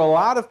town. There were a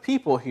lot of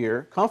people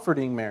here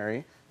comforting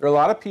Mary. There were a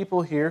lot of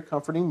people here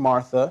comforting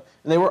Martha,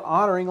 and they were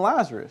honoring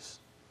Lazarus.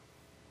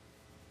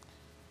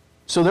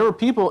 So there were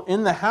people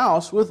in the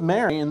house with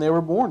Mary, and they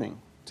were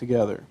mourning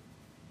together.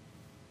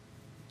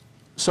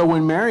 So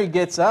when Mary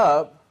gets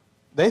up,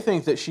 they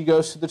think that she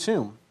goes to the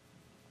tomb.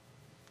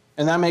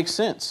 And that makes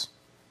sense.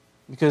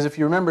 Because if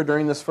you remember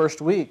during this first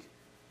week,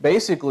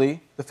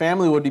 basically the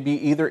family would be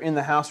either in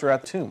the house or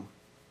at the tomb.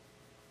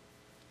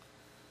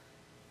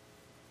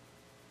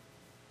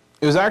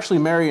 It was actually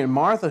Mary and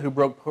Martha who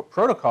broke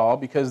protocol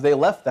because they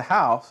left the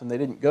house and they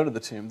didn't go to the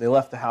tomb. They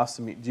left the house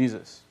to meet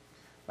Jesus.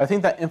 I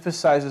think that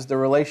emphasizes the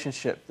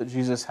relationship that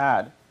Jesus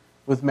had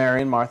with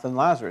Mary and Martha and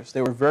Lazarus.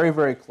 They were very,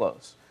 very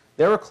close.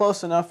 They were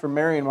close enough for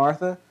Mary and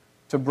Martha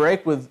to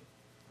break with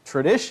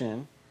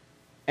tradition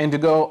and to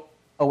go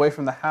away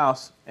from the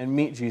house and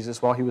meet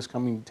Jesus while he was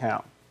coming to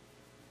town.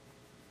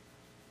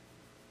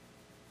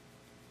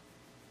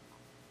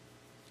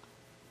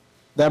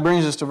 That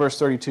brings us to verse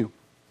 32.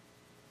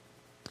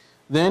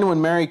 Then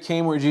when Mary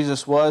came where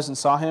Jesus was and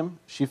saw him,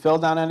 she fell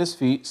down at his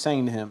feet,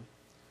 saying to him,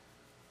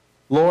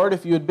 Lord,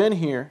 if you had been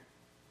here,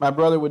 my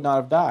brother would not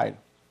have died.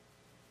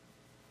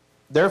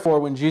 Therefore,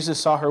 when Jesus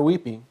saw her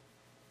weeping,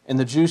 and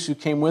the Jews who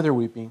came with her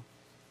weeping,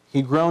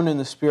 he groaned in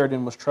the spirit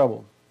and was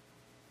troubled.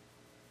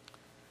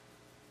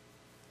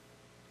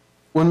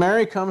 When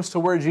Mary comes to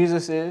where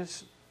Jesus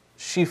is,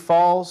 she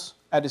falls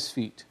at his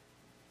feet.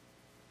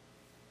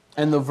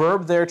 And the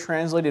verb there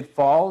translated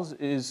falls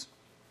is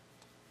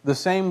the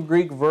same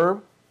Greek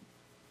verb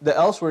that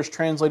elsewhere is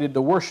translated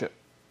to worship.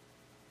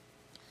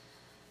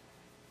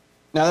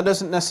 Now, that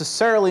doesn't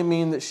necessarily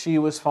mean that she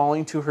was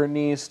falling to her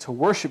knees to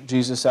worship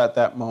Jesus at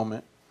that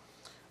moment,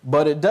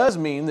 but it does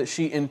mean that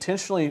she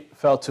intentionally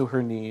fell to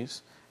her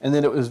knees and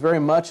that it was very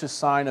much a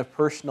sign of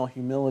personal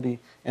humility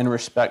and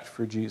respect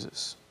for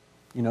Jesus.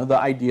 You know, the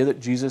idea that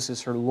Jesus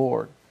is her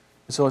Lord.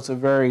 And so it's a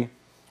very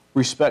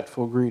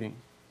respectful greeting.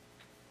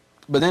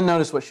 But then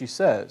notice what she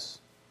says.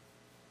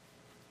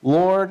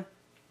 Lord,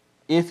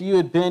 if you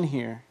had been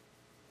here,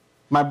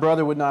 my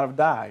brother would not have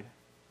died.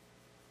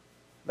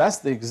 That's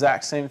the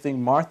exact same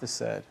thing Martha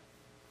said.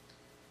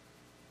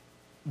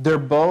 They're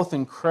both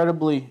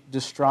incredibly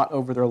distraught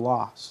over their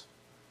loss.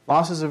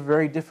 Loss is a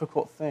very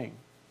difficult thing.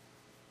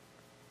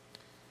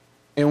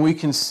 And we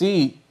can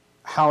see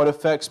how it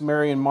affects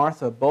Mary and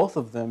Martha, both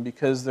of them,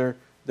 because they're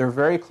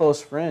very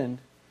close friend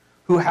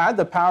who had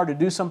the power to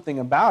do something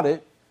about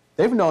it.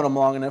 They've known him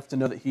long enough to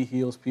know that he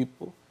heals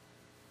people.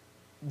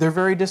 They're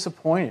very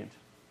disappointed.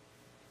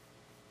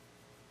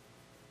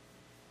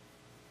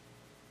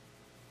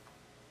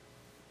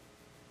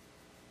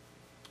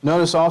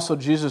 Notice also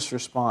Jesus'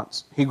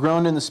 response. He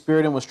groaned in the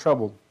spirit and was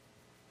troubled.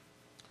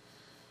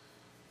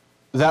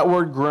 That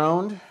word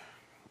groaned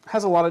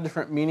has a lot of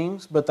different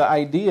meanings, but the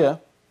idea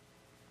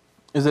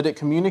is that it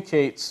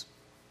communicates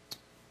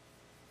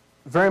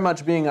very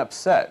much being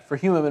upset. For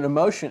human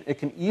emotion, it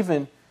can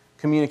even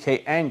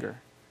communicate anger.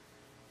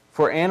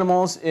 For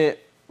animals,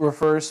 it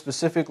refers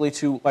specifically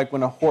to like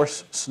when a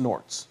horse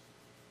snorts.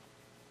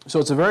 So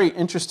it's a very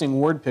interesting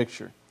word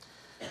picture.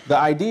 The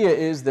idea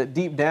is that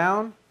deep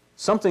down,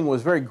 something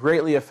was very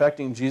greatly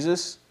affecting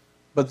Jesus,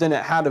 but then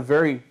it had a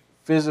very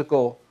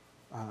physical,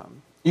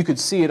 you could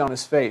see it on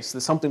his face,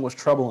 that something was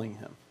troubling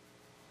him.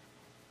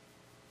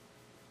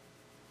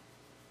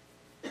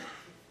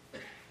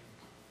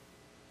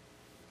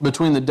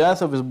 Between the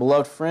death of his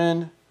beloved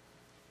friend,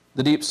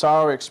 the deep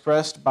sorrow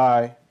expressed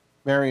by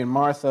Mary and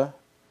Martha,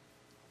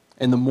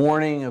 and the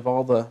mourning of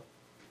all the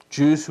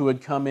Jews who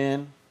had come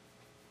in,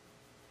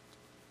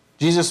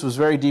 Jesus was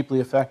very deeply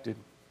affected.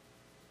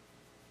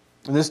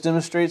 And this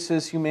demonstrates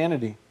his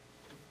humanity.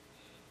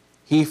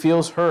 He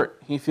feels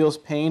hurt. He feels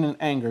pain and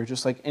anger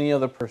just like any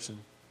other person.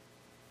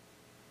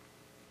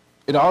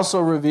 It also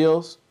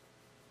reveals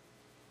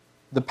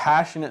the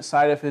passionate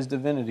side of his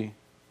divinity.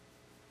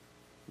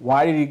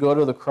 Why did he go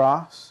to the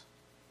cross?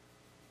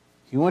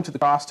 He went to the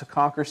cross to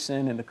conquer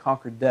sin and to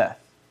conquer death.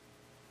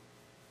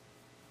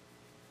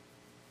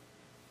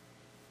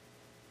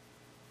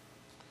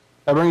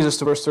 That brings us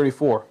to verse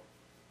 34.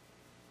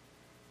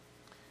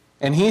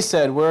 And he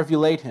said, where have you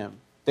laid him?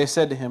 They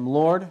said to him,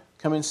 Lord,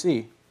 come and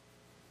see.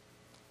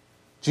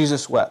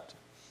 Jesus wept.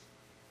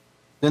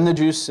 Then the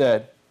Jews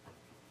said,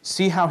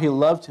 see how he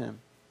loved him.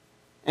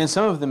 And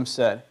some of them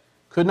said,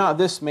 could not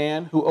this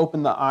man who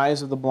opened the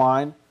eyes of the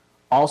blind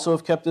also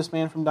have kept this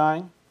man from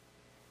dying?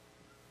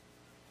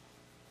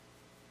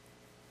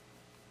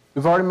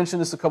 We've already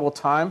mentioned this a couple of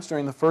times.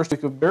 During the first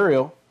week of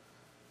burial,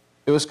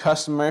 it was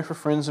customary for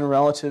friends and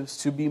relatives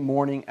to be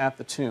mourning at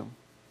the tomb.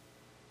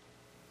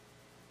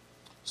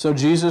 So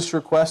Jesus'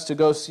 request to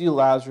go see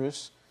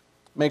Lazarus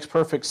makes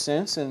perfect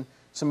sense, and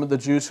some of the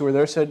Jews who were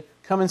there said,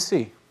 come and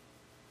see.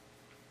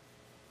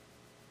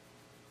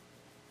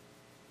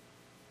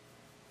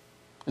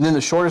 And then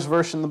the shortest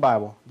verse in the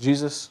Bible,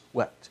 Jesus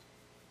wept.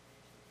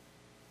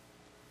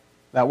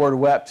 That word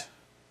wept,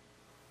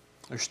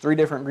 there's 3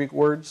 different Greek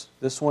words.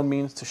 This one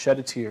means to shed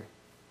a tear.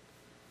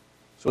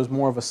 So it was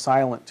more of a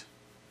silent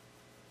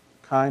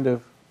kind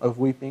of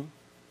weeping.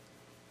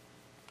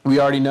 We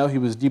already know he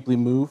was deeply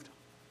moved.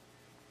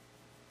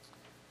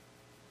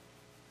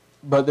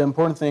 But the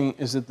important thing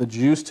is that the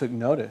Jews took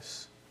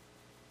notice.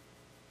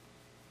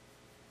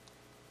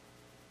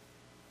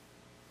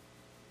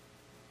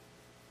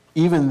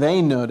 Even they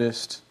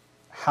noticed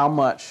how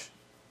much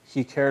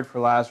he cared for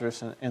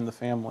Lazarus and the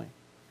family.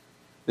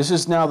 This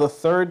is now the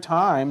 3rd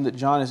time that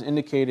John has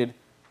indicated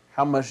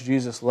how much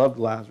Jesus loved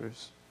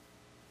Lazarus.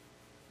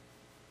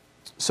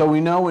 So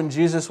we know when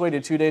Jesus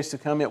waited 2 days to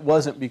come, it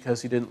wasn't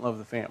because he didn't love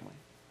the family.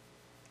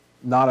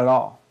 Not at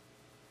all.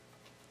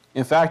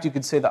 In fact, you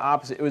could say the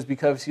opposite. It was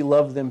because he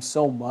loved them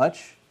so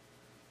much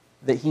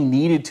that he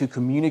needed to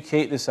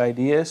communicate this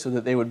idea so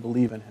that they would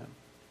believe in him.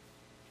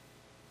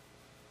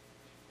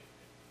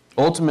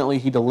 Ultimately,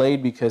 he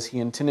delayed because he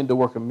intended to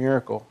work a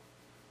miracle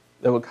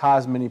that would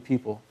cause many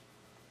people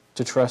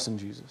to trust in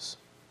Jesus.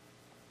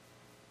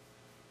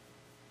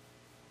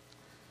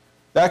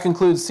 That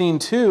concludes scene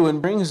 2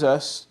 and brings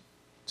us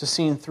to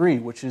scene 3,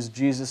 which is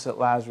Jesus at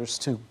Lazarus'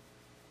 tomb.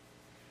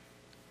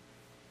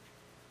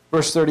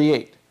 Verse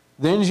 38,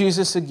 "Then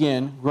Jesus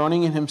again,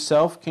 groaning in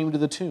himself, came to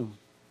the tomb.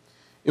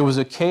 It was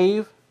a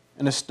cave,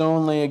 and a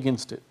stone lay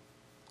against it.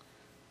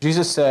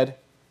 Jesus said,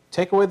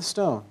 'Take away the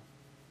stone.'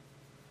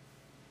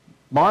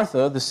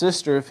 Martha, the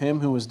sister of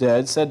him who was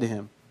dead, said to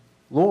him,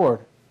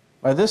 'Lord,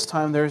 by this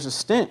time there is a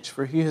stench,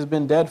 for he has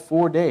been dead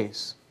 4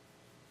 days.'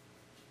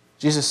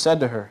 Jesus said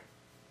to her,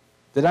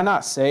 'Did I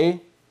not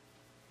say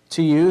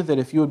to you that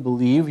if you would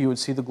believe, you would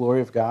see the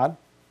glory of God?'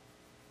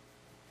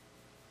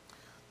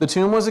 The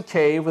tomb was a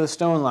cave with a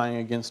stone lying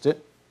against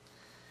it.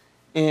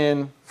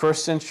 In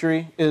first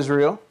century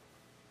Israel,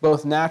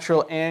 both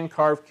natural and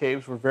carved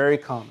caves were very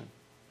common.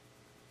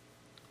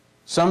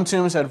 Some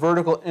tombs had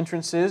vertical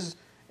entrances,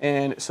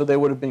 and so they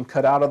would have been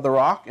cut out of the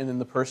rock, and then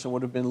the person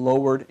would have been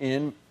lowered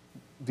in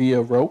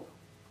via rope.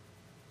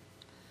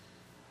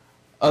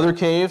 Other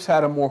caves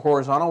had a more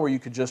horizontal where you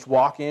could just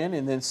walk in,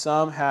 and then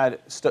some had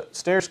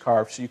stairs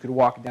carved so you could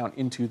walk down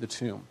into the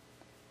tomb.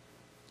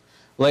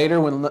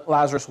 Later, when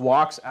Lazarus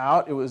walks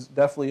out, it was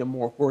definitely a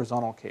more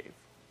horizontal cave.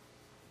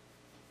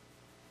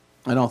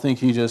 I don't think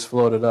he just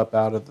floated up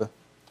out of the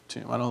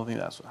tomb. I don't think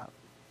that's what happened.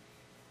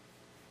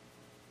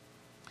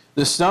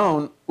 The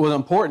stone was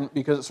important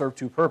because it served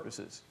 2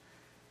 purposes.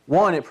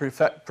 One, it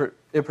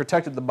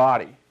protected the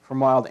body from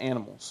wild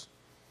animals.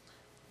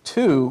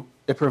 2,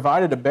 it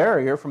provided a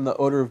barrier from the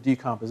odor of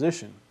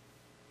decomposition.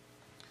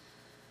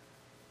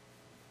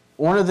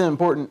 One of the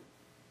important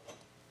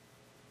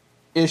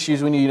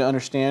issues we need to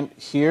understand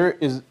here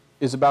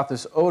is about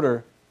this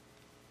odor.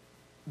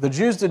 The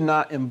Jews did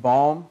not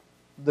embalm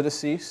the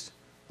deceased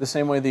the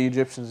same way the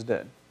Egyptians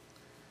did.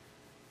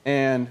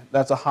 And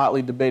that's a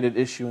hotly debated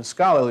issue in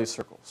scholarly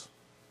circles.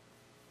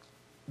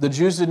 The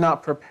Jews did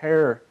not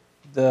prepare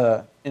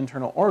the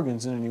internal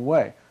organs in any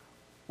way.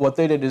 What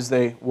they did is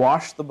they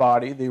washed the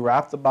body, they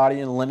wrapped the body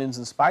in linens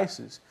and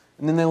spices,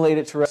 and then they laid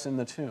it to rest in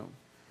the tomb.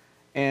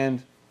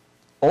 And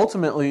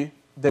ultimately,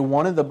 they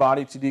wanted the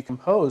body to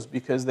decompose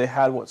because they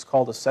had what's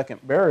called a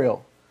second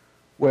burial,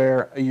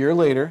 where a year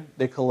later,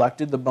 they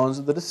collected the bones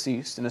of the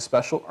deceased in a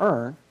special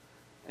urn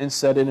and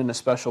set it in a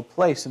special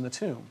place in the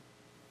tomb.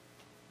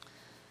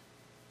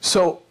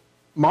 So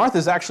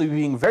Martha's actually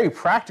being very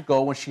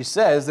practical when she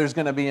says there's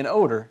going to be an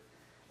odor.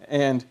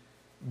 And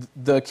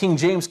the King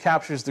James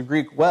captures the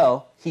Greek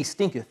well, he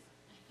stinketh.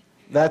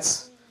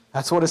 That's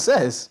what it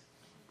says.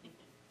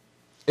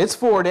 It's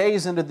 4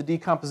 days into the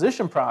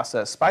decomposition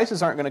process.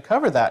 Spices aren't going to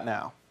cover that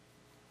now.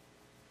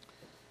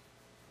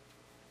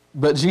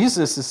 But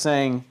Jesus is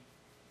saying,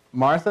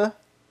 Martha,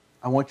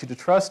 I want you to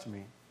trust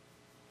me.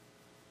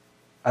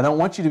 I don't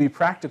want you to be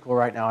practical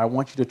right now. I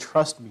want you to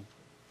trust me.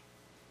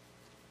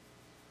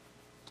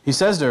 He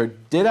says to her,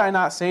 did I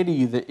not say to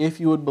you that if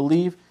you would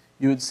believe,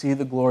 you would see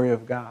the glory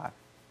of God?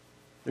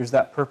 There's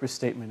that purpose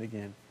statement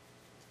again.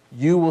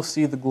 You will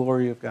see the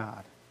glory of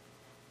God.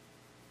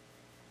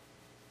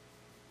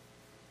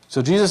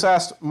 So Jesus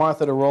asked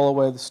Martha to roll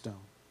away the stone.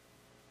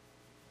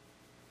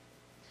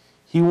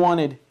 He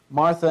wanted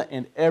Martha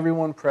and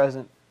everyone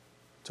present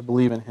to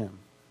believe in him.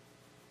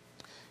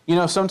 You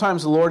know,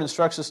 sometimes the Lord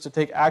instructs us to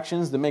take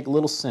actions that make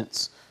little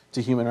sense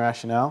to human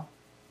rationale.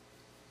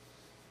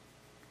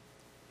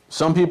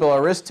 Some people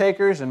are risk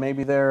takers, and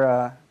maybe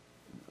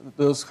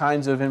those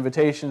kinds of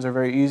invitations are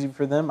very easy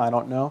for them. I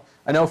don't know.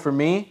 I know for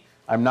me,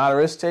 I'm not a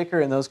risk taker,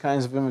 and those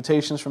kinds of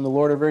invitations from the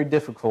Lord are very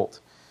difficult.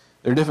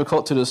 They're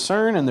difficult to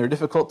discern, and they're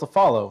difficult to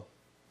follow.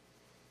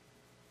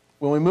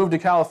 When we moved to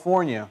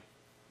California,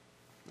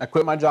 I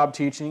quit my job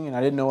teaching, and I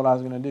didn't know what I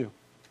was going to do.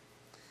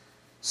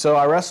 So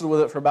I wrestled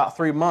with it for about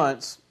 3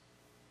 months.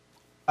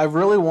 I've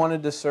really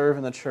wanted to serve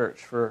in the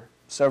church for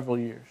several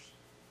years.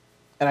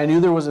 And I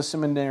knew there was a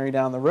seminary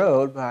down the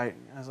road, but I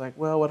was like,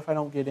 well, what if I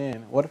don't get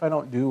in? What if I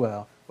don't do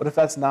well? What if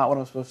that's not what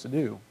I'm supposed to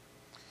do?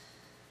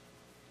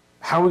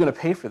 How are we going to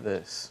pay for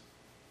this?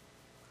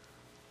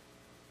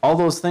 All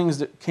those things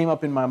that came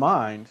up in my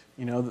mind,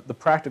 you know, the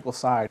practical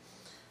side.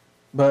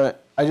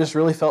 But I just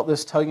really felt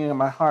this tugging at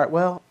my heart.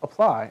 Well,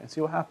 apply and see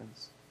what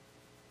happens.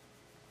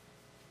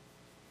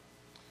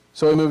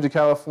 So I moved to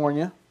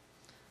California.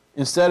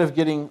 Instead of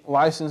getting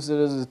licensed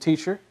as a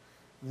teacher,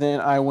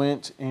 then I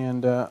went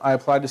and I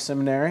applied to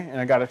seminary,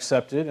 and I got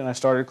accepted, and I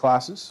started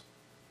classes.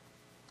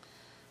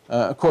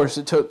 Of course,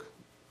 it took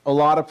a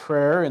lot of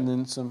prayer and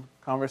then some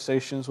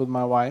conversations with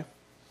my wife.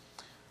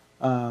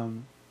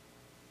 But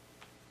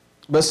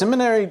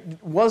seminary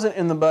wasn't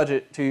in the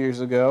budget 2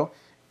 years ago.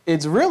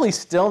 It's really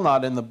still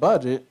not in the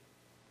budget,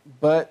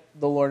 but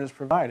the Lord has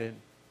provided.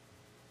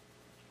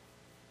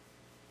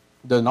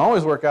 Doesn't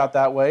always work out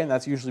that way, and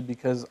that's usually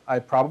because I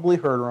probably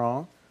heard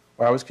wrong,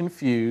 or I was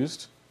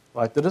confused,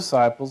 like the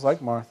disciples,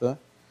 like Martha.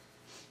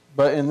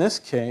 But in this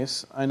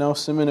case, I know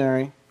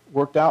seminary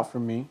worked out for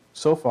me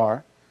so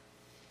far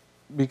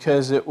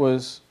because it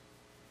was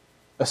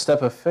a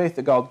step of faith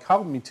that God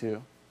called me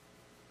to,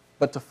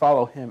 but to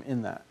follow Him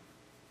in that.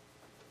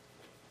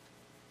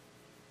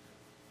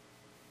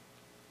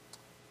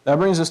 That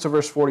brings us to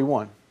verse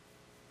 41.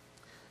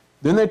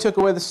 Then they took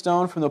away the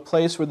stone from the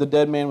place where the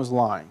dead man was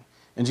lying.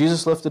 And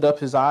Jesus lifted up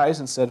His eyes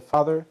and said,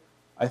 Father,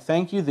 I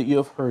thank You that You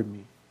have heard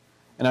me.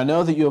 And I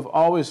know that You have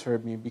always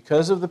heard me.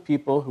 Because of the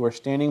people who are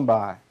standing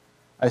by,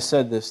 I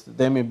said this, that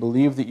they may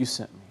believe that You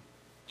sent me.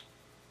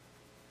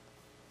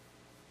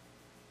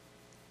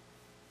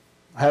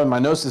 I have in my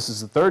notes this is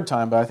the third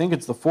time, but I think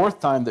it's the fourth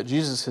time that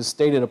Jesus has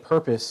stated a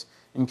purpose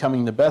in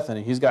coming to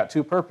Bethany. He's got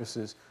two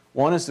purposes.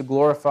 One is to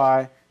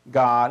glorify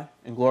God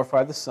and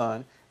glorify the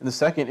Son. And the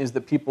second is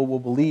that people will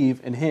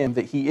believe in Him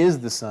that He is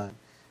the Son.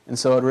 And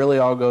so it really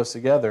all goes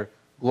together.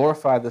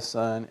 Glorify the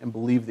Son and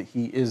believe that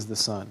He is the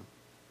Son.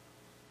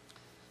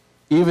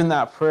 Even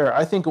that prayer,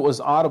 I think it was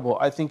audible.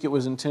 I think it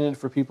was intended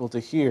for people to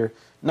hear,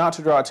 not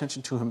to draw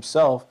attention to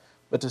Himself,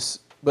 but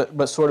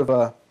sort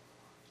of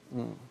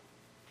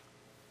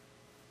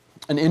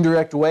an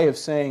indirect way of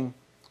saying,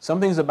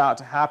 something's about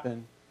to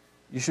happen.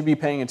 You should be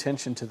paying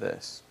attention to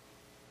this.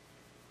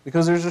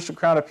 Because there's just a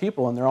crowd of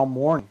people and they're all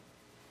mourning.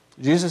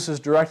 Jesus is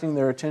directing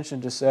their attention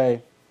to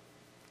say,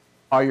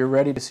 are you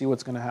ready to see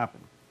what's going to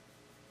happen?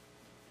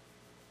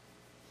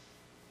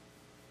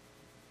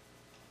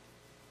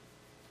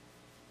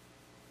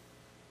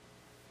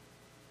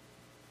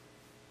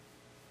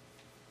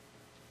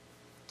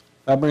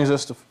 That brings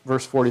us to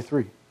verse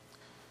 43.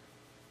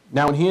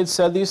 Now when He had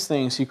said these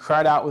things, He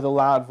cried out with a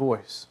loud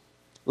voice,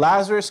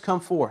 Lazarus, come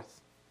forth.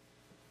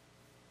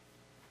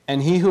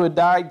 And he who had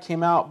died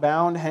came out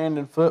bound hand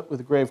and foot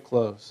with grave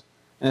clothes,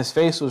 and his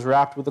face was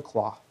wrapped with a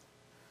cloth.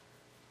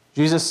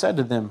 Jesus said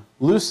to them,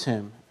 Loose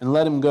him and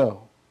let him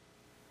go.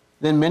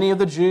 Then many of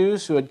the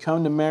Jews who had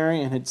come to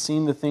Mary and had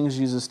seen the things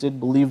Jesus did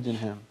believed in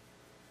Him.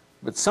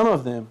 But some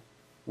of them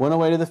went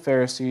away to the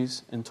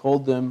Pharisees and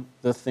told them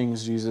the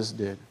things Jesus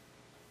did.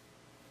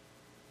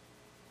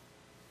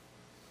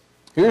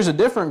 Here's a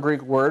different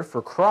Greek word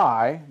for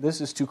cry.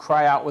 This is to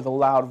cry out with a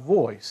loud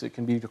voice. It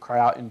can be to cry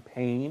out in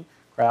pain,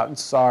 cry out in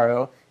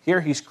sorrow. Here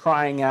He's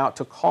crying out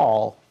to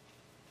call.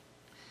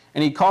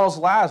 And He calls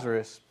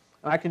Lazarus.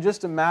 And I can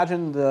just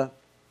imagine the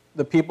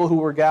people who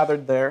were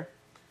gathered there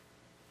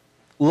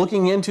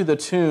looking into the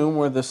tomb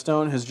where the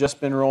stone has just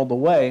been rolled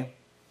away.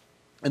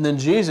 And then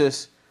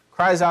Jesus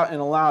cries out in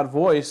a loud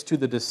voice to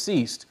the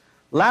deceased,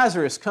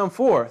 Lazarus, come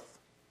forth.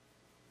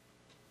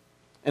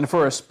 And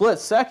for a split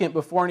second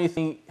before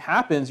anything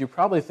happens, you're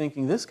probably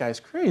thinking, this guy's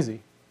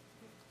crazy.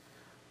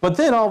 But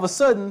then all of a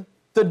sudden,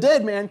 the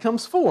dead man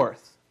comes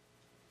forth.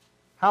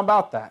 How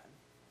about that?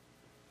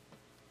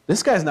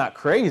 This guy's not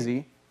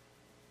crazy.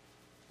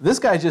 This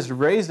guy just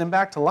raised him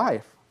back to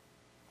life.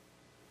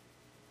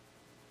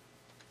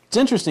 It's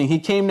interesting. He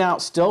came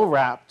out still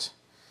wrapped,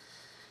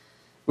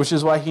 which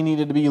is why he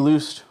needed to be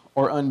loosed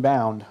or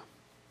unbound.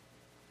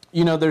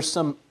 You know, there's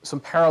some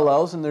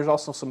parallels and there's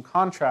also some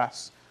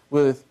contrasts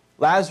with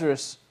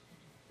Lazarus'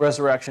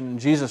 resurrection and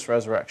Jesus'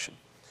 resurrection.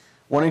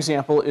 One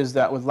example is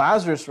that with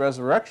Lazarus'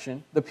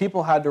 resurrection, the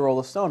people had to roll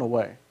the stone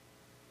away.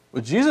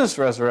 With Jesus'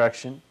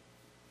 resurrection,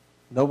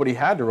 nobody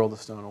had to roll the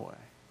stone away.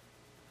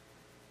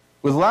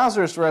 With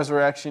Lazarus'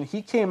 resurrection,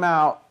 he came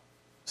out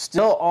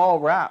still all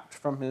wrapped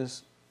from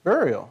his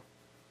burial.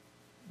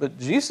 But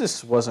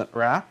Jesus wasn't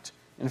wrapped.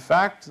 In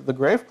fact, the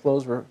grave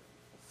clothes were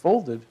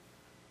folded,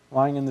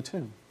 lying in the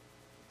tomb.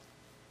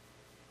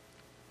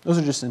 Those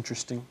are just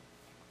interesting.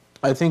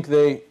 I think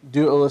they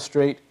do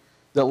illustrate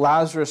that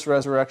Lazarus'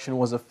 resurrection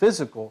was a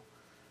physical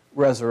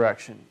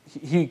resurrection.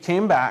 He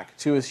came back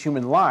to his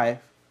human life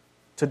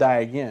to die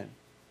again.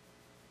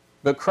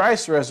 But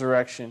Christ's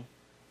resurrection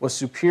was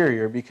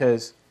superior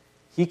because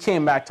He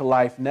came back to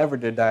life never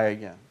to die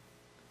again.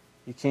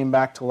 He came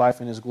back to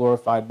life in His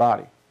glorified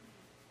body.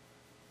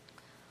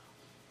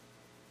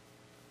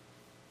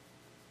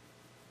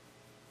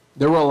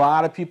 There were a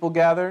lot of people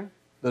gathered.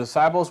 The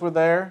disciples were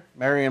there.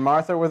 Mary and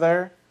Martha were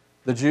there.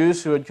 The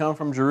Jews who had come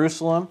from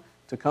Jerusalem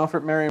to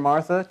comfort Mary and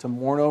Martha, to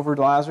mourn over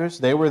Lazarus,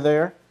 they were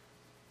there.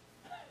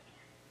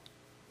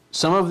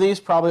 Some of these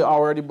probably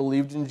already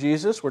believed in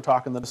Jesus. We're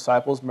talking the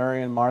disciples,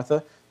 Mary and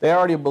Martha. They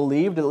already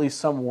believed, at least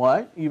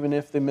somewhat, even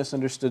if they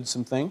misunderstood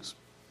some things.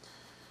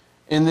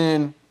 And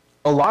then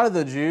a lot of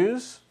the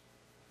Jews,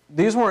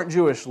 these weren't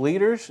Jewish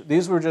leaders.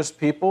 These were just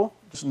people,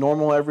 just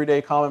normal,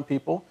 everyday, common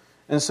people.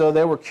 And so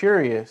they were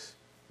curious.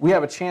 We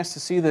have a chance to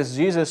see this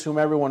Jesus whom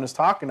everyone is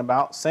talking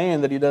about,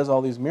 saying that He does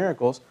all these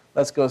miracles.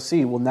 Let's go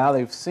see. Well, now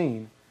they've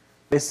seen.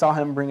 They saw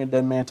Him bring a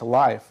dead man to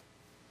life.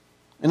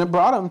 And it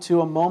brought them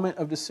to a moment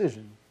of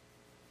decision.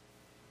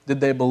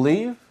 Did they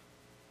believe?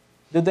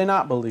 Did they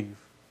not believe?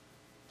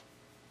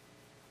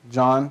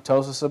 John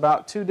tells us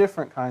about two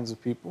different kinds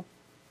of people.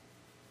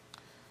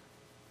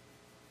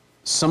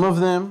 Some of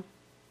them,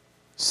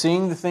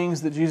 seeing the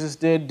things that Jesus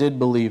did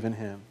believe in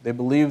Him. They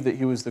believed that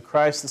He was the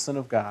Christ, the Son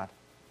of God.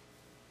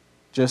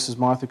 just as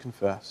Martha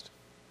confessed.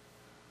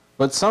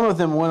 But some of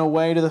them went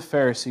away to the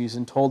Pharisees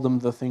and told them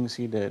the things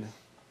he did.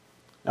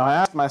 Now I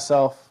asked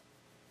myself,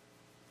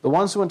 the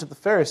ones who went to the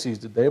Pharisees,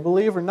 did they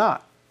believe or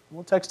not?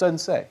 Well, the text doesn't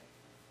say.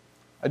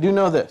 I do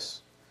know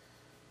this.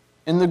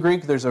 In the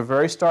Greek, there's a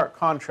very stark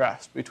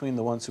contrast between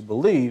the ones who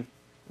believed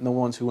and the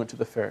ones who went to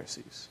the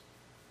Pharisees.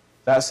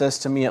 That says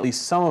to me at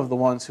least some of the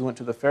ones who went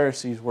to the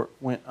Pharisees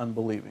went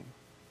unbelieving.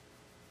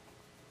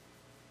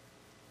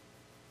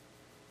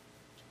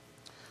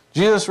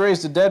 Jesus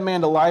raised a dead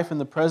man to life in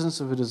the presence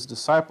of his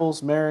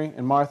disciples, Mary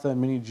and Martha, and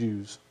many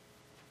Jews.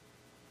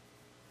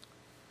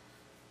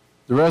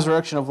 The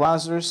resurrection of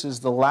Lazarus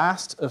is the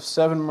last of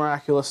 7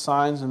 miraculous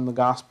signs in the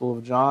Gospel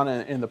of John,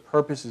 and the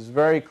purpose is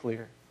very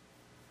clear.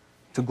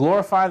 To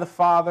glorify the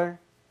Father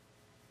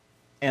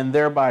and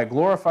thereby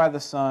glorify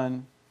the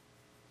Son,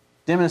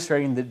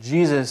 demonstrating that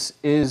Jesus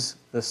is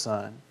the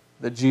Son,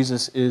 that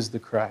Jesus is the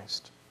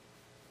Christ.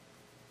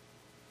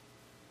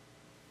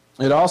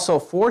 It also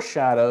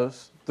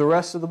foreshadows the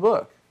rest of the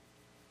book.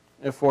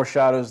 It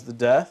foreshadows the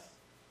death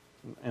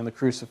and the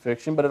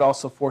crucifixion, but it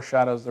also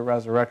foreshadows the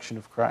resurrection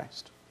of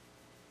Christ.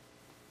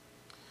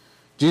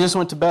 Jesus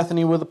went to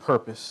Bethany with a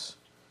purpose,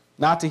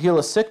 not to heal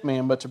a sick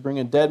man, but to bring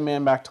a dead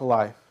man back to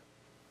life.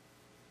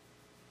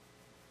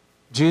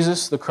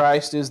 Jesus, the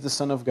Christ, is the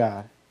Son of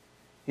God.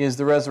 He is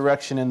the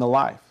resurrection and the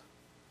life.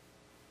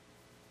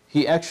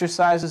 He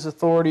exercises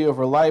authority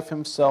over life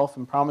himself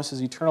and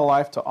promises eternal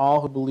life to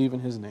all who believe in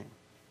his name.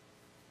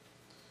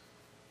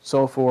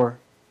 So for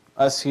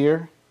us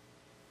here,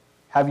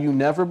 have you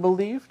never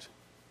believed?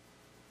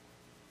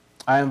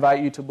 I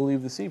invite you to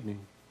believe this evening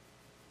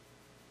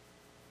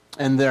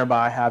and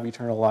thereby have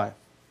eternal life.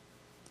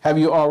 Have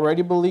you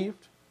already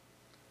believed?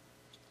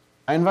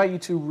 I invite you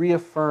to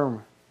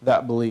reaffirm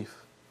that belief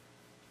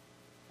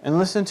and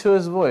listen to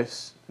his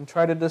voice and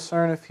try to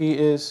discern if he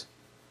is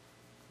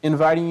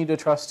inviting you to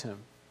trust him.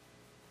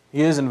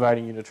 He is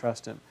inviting you to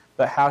trust him,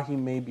 but how he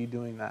may be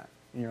doing that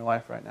in your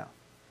life right now.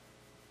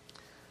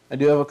 I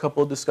do have a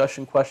couple of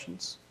discussion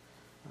questions.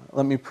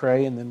 Let me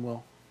pray and then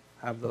we'll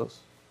have those.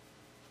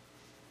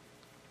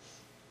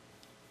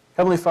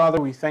 Heavenly Father,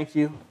 we thank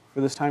you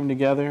for this time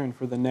together and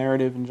for the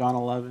narrative in John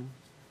 11.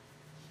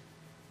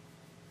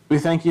 We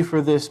thank you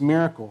for this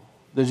miracle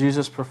that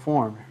Jesus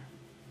performed,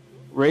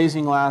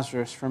 raising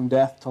Lazarus from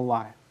death to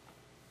life.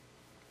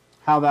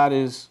 How that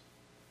is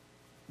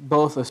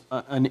both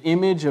an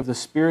image of the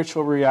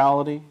spiritual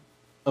reality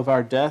of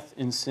our death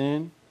in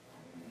sin,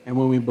 and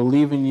when we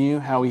believe in you,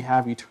 how we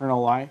have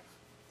eternal life.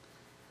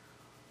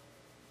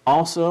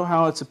 Also,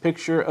 how it's a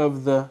picture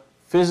of the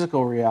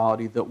physical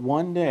reality that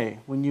one day,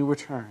 when you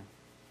return,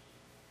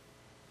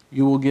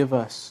 you will give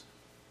us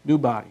new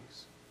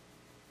bodies.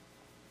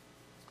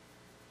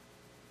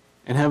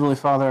 And Heavenly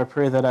Father, I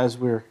pray that as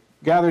we're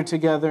gathered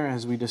together,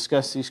 as we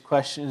discuss these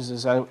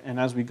questions, and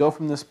as we go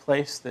from this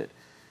place, that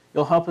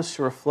you'll help us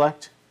to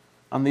reflect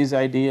on these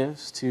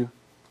ideas, to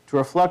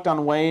reflect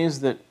on ways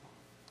that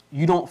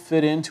you don't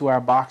fit into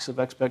our box of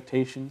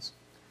expectations,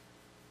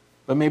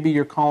 but maybe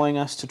you're calling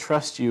us to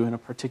trust you in a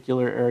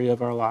particular area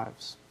of our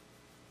lives.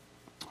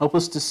 Help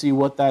us to see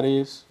what that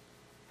is,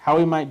 how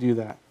we might do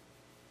that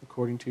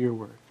according to your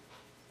word.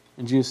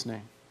 In Jesus'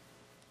 name,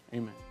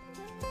 amen.